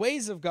 the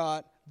ways of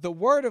God, the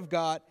word of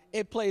God,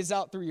 it plays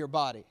out through your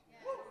body.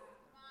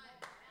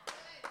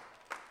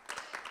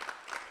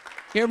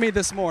 Hear me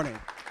this morning.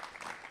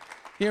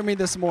 Hear me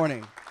this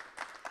morning.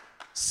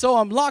 So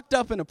I'm locked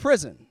up in a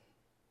prison,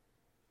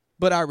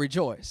 but I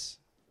rejoice.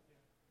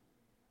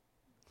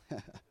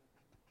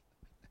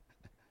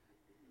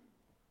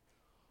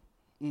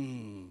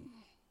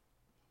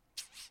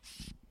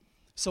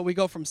 So we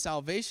go from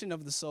salvation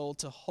of the soul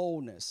to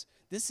wholeness.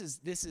 This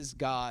is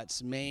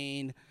God's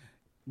main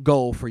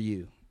goal for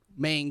you.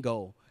 Main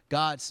goal.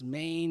 God's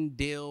main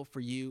deal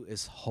for you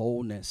is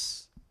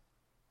wholeness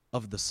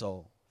of the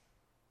soul.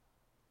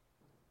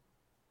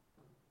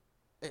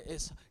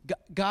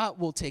 God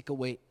will take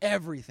away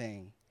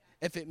everything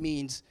if it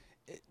means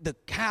the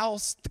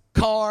house, the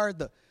car,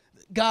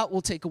 God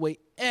will take away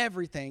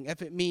everything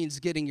if it means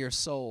getting your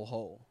soul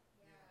whole.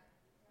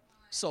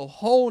 So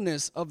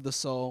wholeness of the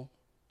soul,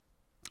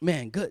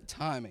 man, good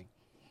timing.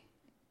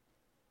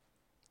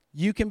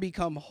 You can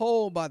become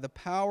whole by the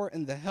power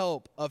and the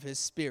help of his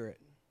Spirit.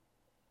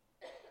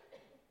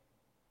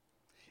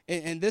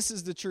 And this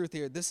is the truth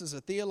here. This is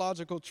a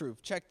theological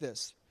truth. Check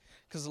this.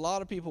 Because a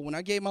lot of people, when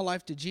I gave my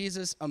life to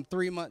Jesus, I'm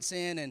 3 months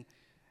in, and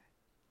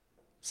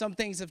some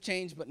things have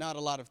changed, but not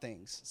a lot of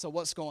things. So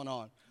what's going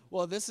on?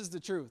 Well, this is the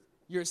truth.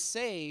 You're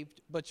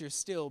saved, but you're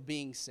still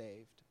being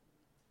saved.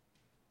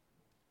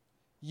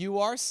 You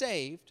are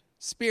saved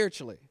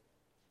spiritually,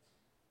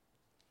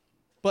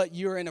 but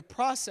you're in a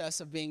process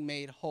of being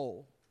made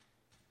whole.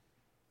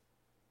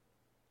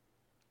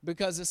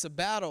 Because it's a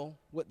battle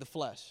with the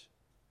flesh.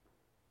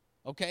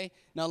 Okay?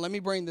 Now let me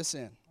bring this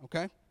in,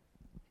 okay?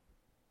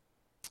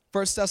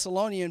 1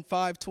 Thessalonians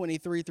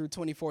 5:23 through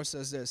 24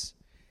 says this.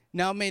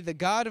 Now may the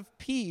God of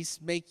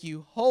peace make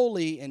you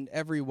holy in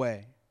every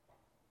way.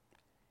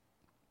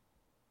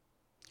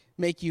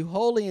 Make you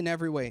holy in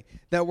every way.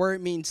 That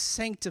word means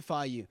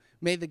sanctify you.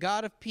 May the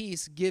God of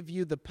peace give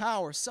you the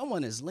power.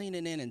 Someone is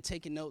leaning in and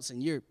taking notes,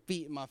 and you're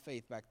beating my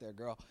faith back there,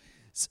 girl.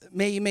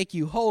 May he make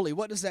you holy.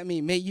 What does that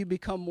mean? May you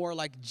become more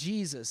like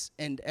Jesus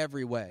in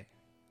every way.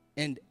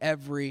 In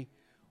every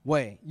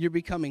way. You're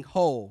becoming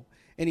whole.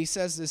 And he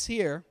says this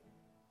here.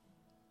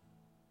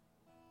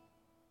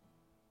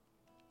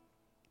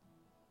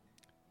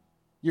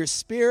 Your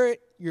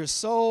spirit, your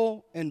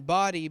soul, and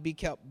body be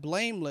kept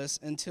blameless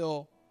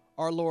until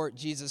our Lord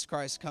Jesus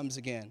Christ comes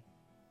again.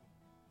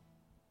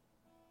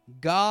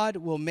 God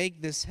will make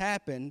this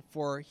happen,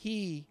 for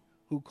he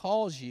who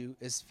calls you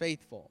is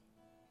faithful.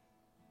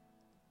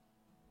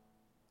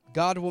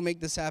 God will make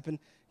this happen.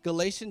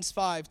 Galatians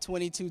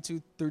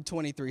 5:22 through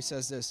 23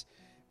 says this.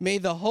 May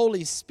the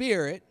Holy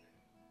Spirit,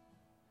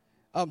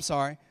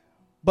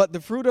 but the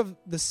fruit of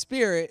the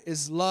Spirit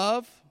is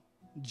love,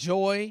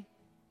 joy,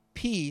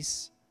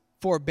 peace,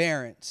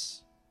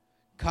 forbearance,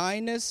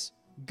 kindness,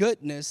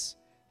 goodness,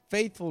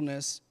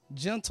 faithfulness,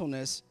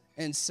 gentleness,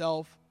 and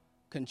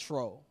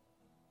self-control.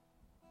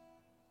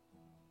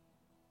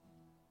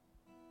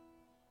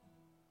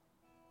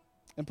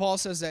 And Paul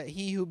says that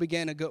he who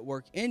began a good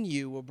work in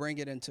you will bring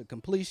it into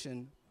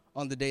completion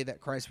on the day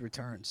that Christ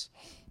returns.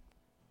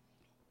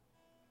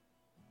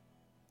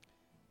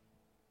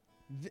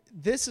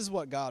 This is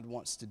what God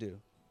wants to do.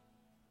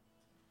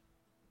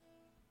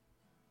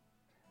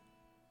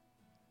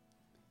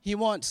 He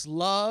wants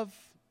love,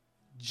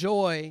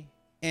 joy,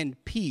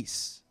 and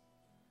peace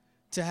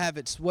to have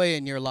its way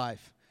in your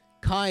life.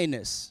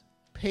 Kindness,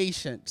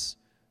 patience,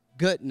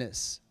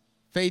 goodness,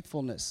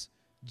 faithfulness,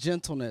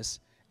 gentleness,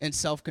 and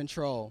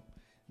self-control.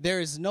 There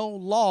is no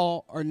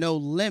law or no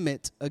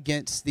limit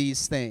against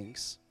these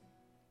things.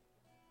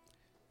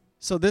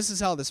 So this is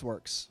how this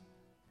works.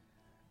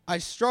 I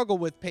struggle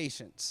with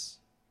patience.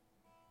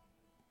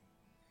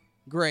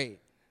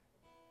 Great.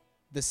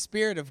 The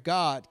Spirit of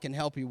God can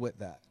help you with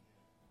that.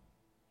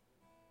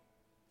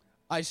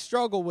 I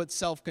struggle with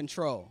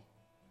self-control.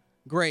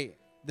 Great.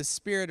 The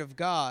Spirit of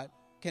God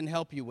can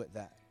help you with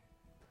that.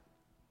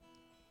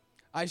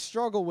 I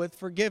struggle with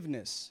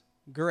forgiveness.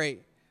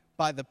 Great.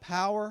 By the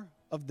power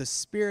of the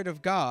Spirit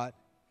of God,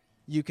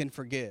 you can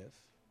forgive.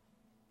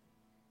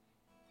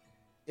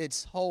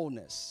 It's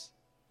wholeness.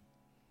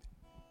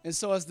 And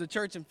so as the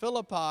church in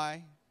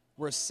Philippi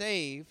were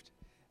saved,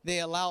 they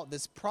allowed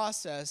this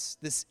process,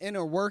 this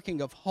inner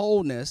working of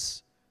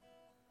wholeness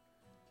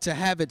to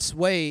have its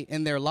way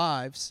in their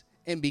lives.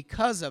 And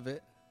because of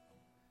it,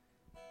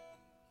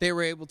 they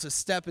were able to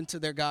step into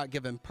their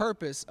God-given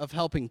purpose of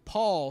helping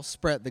Paul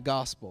spread the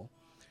gospel.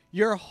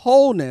 Your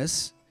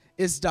wholeness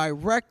is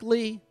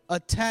directly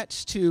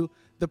attached to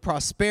the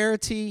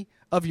prosperity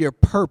of your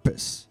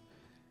purpose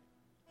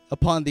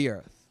upon the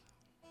earth.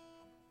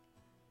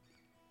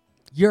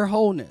 Your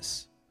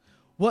wholeness.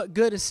 What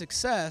good is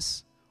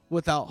success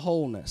without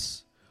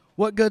wholeness?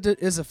 What good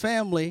is a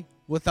family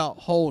without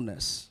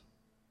wholeness?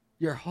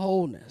 Your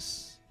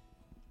wholeness.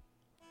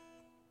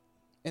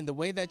 And the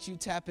way that you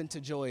tap into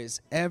joy is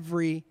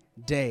every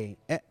day,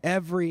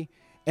 every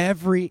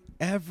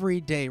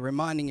day,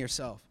 reminding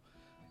yourself,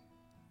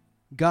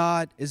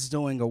 God is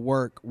doing a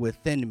work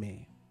within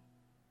me.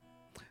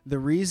 The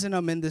reason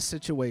I'm in this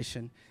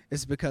situation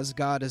is because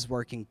God is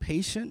working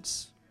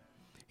patience.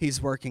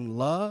 He's working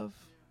love.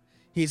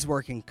 He's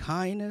working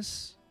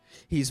kindness.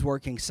 He's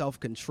working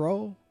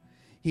self-control.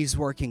 He's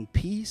working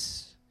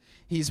peace.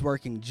 He's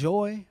working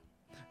joy.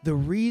 The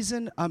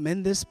reason I'm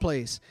in this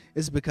place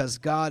is because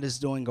God is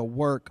doing a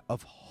work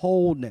of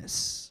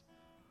wholeness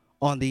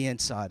on the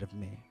inside of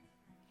me.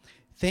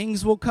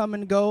 Things will come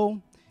and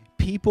go.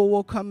 People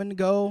will come and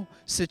go.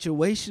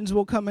 Situations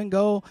will come and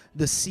go.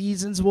 The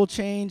seasons will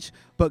change.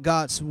 But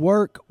God's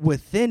work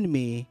within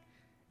me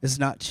is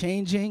not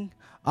changing.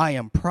 I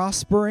am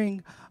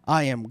prospering.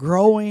 I am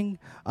growing.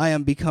 I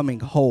am becoming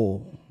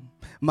whole.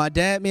 My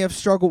dad may have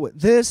struggled with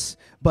this,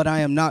 but I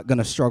am not going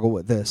to struggle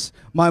with this.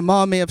 My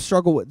mom may have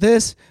struggled with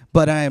this,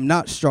 but I am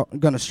not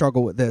going to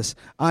struggle with this.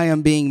 I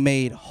am being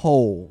made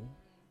whole.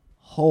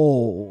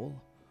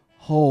 Whole.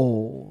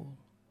 Whole.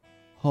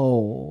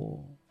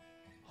 Whole.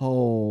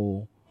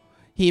 Whole.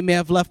 He may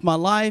have left my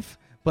life,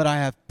 but I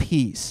have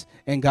peace,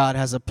 and God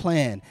has a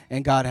plan,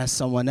 and God has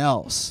someone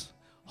else.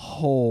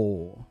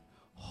 Whole.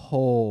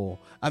 Whole.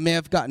 I may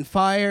have gotten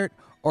fired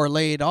or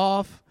laid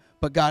off,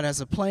 but God has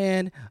a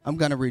plan. I'm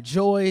going to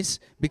rejoice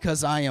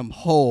because I am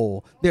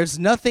whole. There's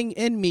nothing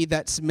in me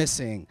that's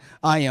missing.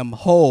 I am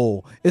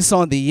whole. It's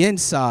on the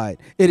inside.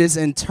 It is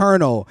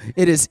internal.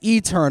 It is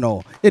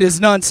eternal. It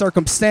is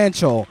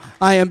non-circumstantial.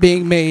 I am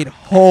being made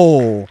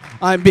whole.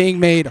 I'm being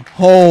made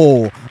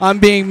whole. I'm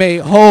being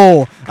made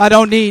whole. I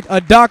don't need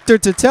a doctor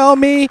to tell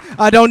me.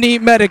 I don't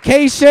need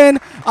medication.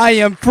 I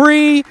am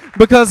free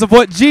because of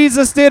what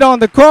Jesus did on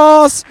the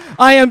cross.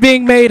 I am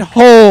being made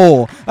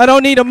whole. I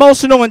don't need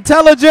emotional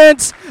intelligence.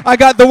 I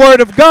got the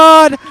word of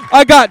God.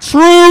 I got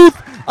truth.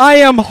 I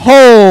am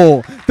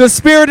whole. The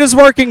Spirit is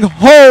working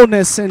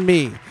wholeness in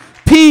me.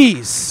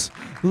 Peace,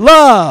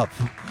 love,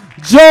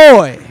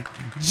 joy,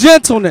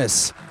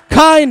 gentleness,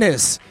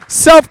 kindness,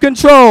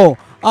 self-control.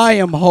 I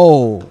am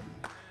whole.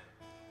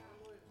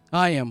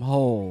 I am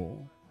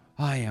whole.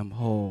 I am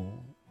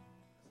whole.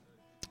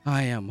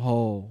 I am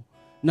whole.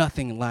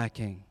 Nothing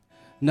lacking,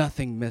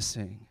 nothing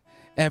missing,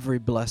 every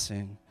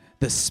blessing,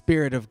 the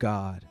Spirit of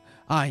God.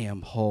 I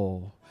am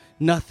whole,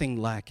 nothing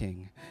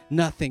lacking,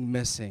 nothing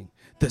missing,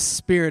 the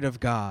Spirit of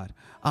God.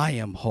 I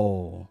am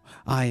whole,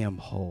 I am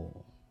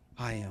whole,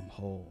 I am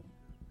whole,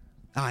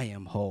 I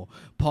am whole.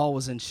 Paul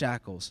was in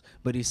shackles,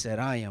 but he said,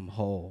 I am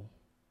whole,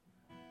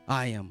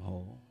 I am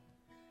whole,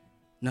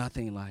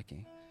 nothing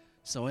lacking.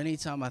 So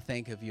anytime I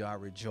think of you, I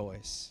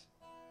rejoice.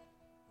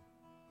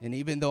 And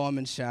even though I'm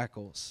in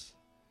shackles,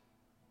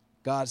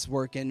 God's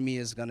work in me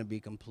is going to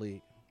be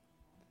complete.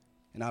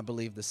 And I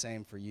believe the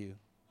same for you.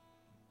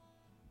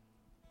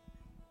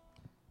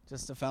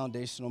 Just a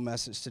foundational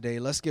message today.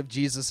 Let's give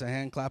Jesus a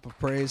hand clap of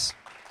praise.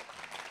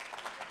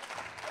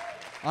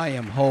 I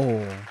am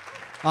whole.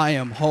 I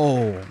am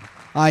whole.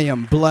 I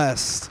am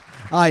blessed.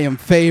 I am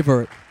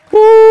favored.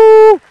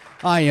 Woo!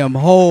 I am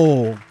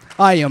whole.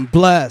 I am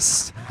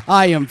blessed.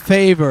 I am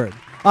favored.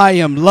 I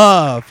am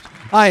loved.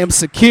 I am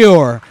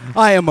secure.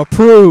 I am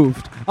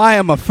approved. I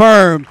am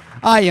affirmed.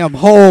 I am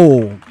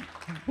whole.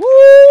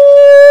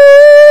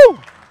 Woo!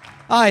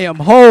 I am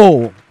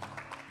whole.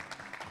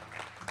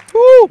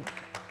 Woo!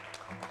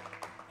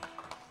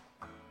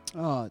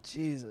 Oh,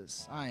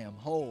 Jesus, I am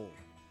whole.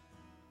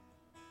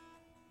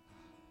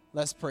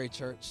 Let's pray,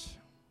 church.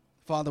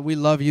 Father, we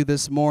love you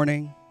this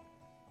morning.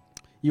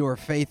 You are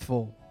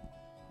faithful.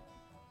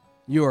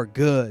 You are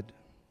good.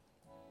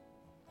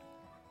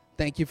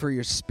 Thank you for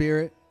your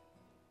Spirit.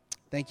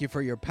 Thank you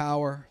for your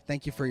power.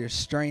 Thank you for your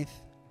strength.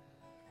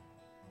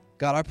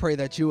 God, I pray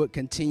that you would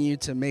continue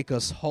to make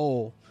us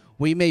whole.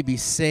 We may be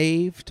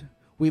saved.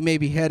 We may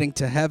be heading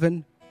to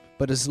heaven.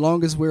 But as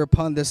long as we're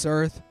upon this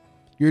earth,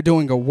 you're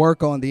doing a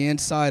work on the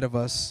inside of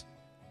us.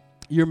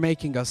 You're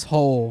making us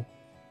whole.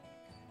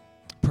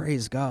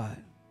 Praise God.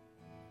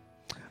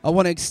 I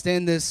want to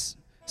extend this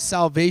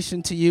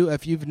salvation to you.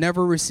 If you've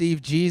never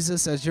received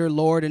Jesus as your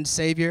Lord and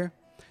Savior,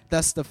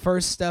 that's the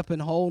first step in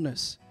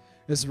wholeness,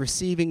 is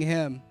receiving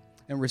him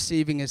and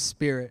receiving his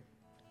Spirit.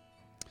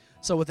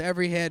 So with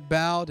every head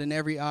bowed and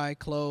every eye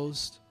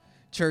closed,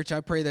 church,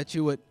 I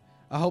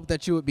hope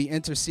that you would be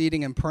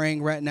interceding and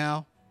praying right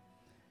now.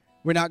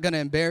 We're not going to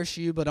embarrass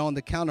you, but on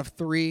the count of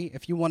 3,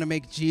 if you want to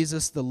make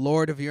Jesus the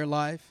Lord of your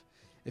life,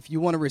 if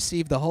you want to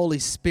receive the Holy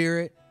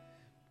Spirit,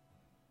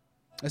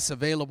 it's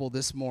available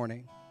this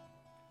morning.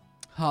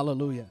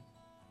 Hallelujah.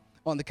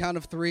 On the count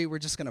of 3, we're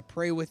just going to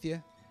pray with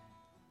you.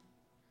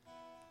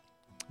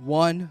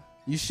 1,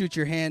 you shoot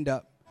your hand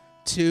up.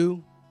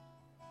 2,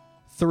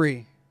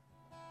 3.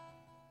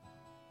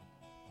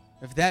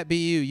 If that be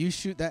you, you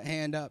shoot that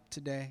hand up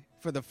today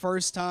for the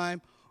first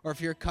time, or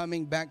if you're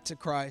coming back to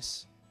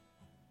Christ.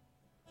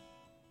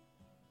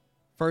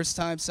 First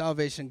time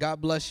salvation.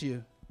 God bless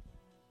you.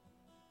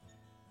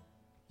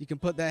 You can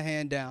put that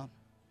hand down.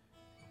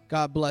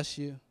 God bless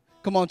you.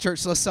 Come on,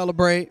 church, let's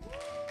celebrate.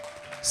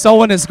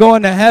 Someone is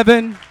going to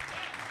heaven.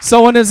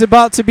 Someone is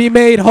about to be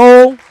made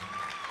whole.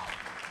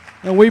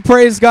 And we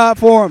praise God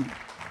for him.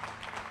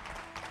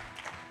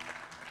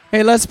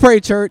 Hey, let's pray,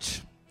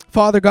 church.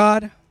 Father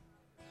God,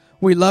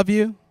 we love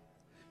you.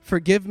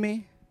 Forgive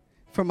me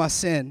for my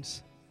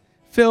sins.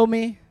 Fill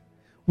me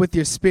with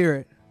your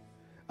Spirit.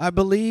 I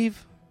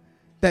believe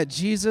that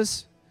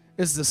Jesus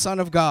is the Son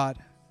of God.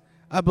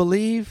 I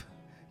believe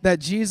that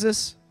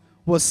Jesus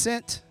was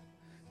sent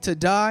to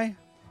die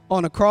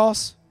on a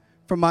cross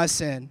for my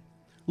sin.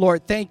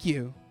 Lord, thank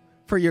you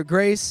for your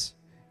grace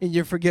and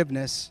your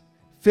forgiveness.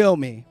 Fill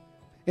me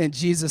in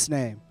Jesus'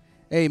 name.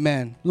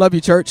 Amen. Love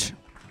you, church.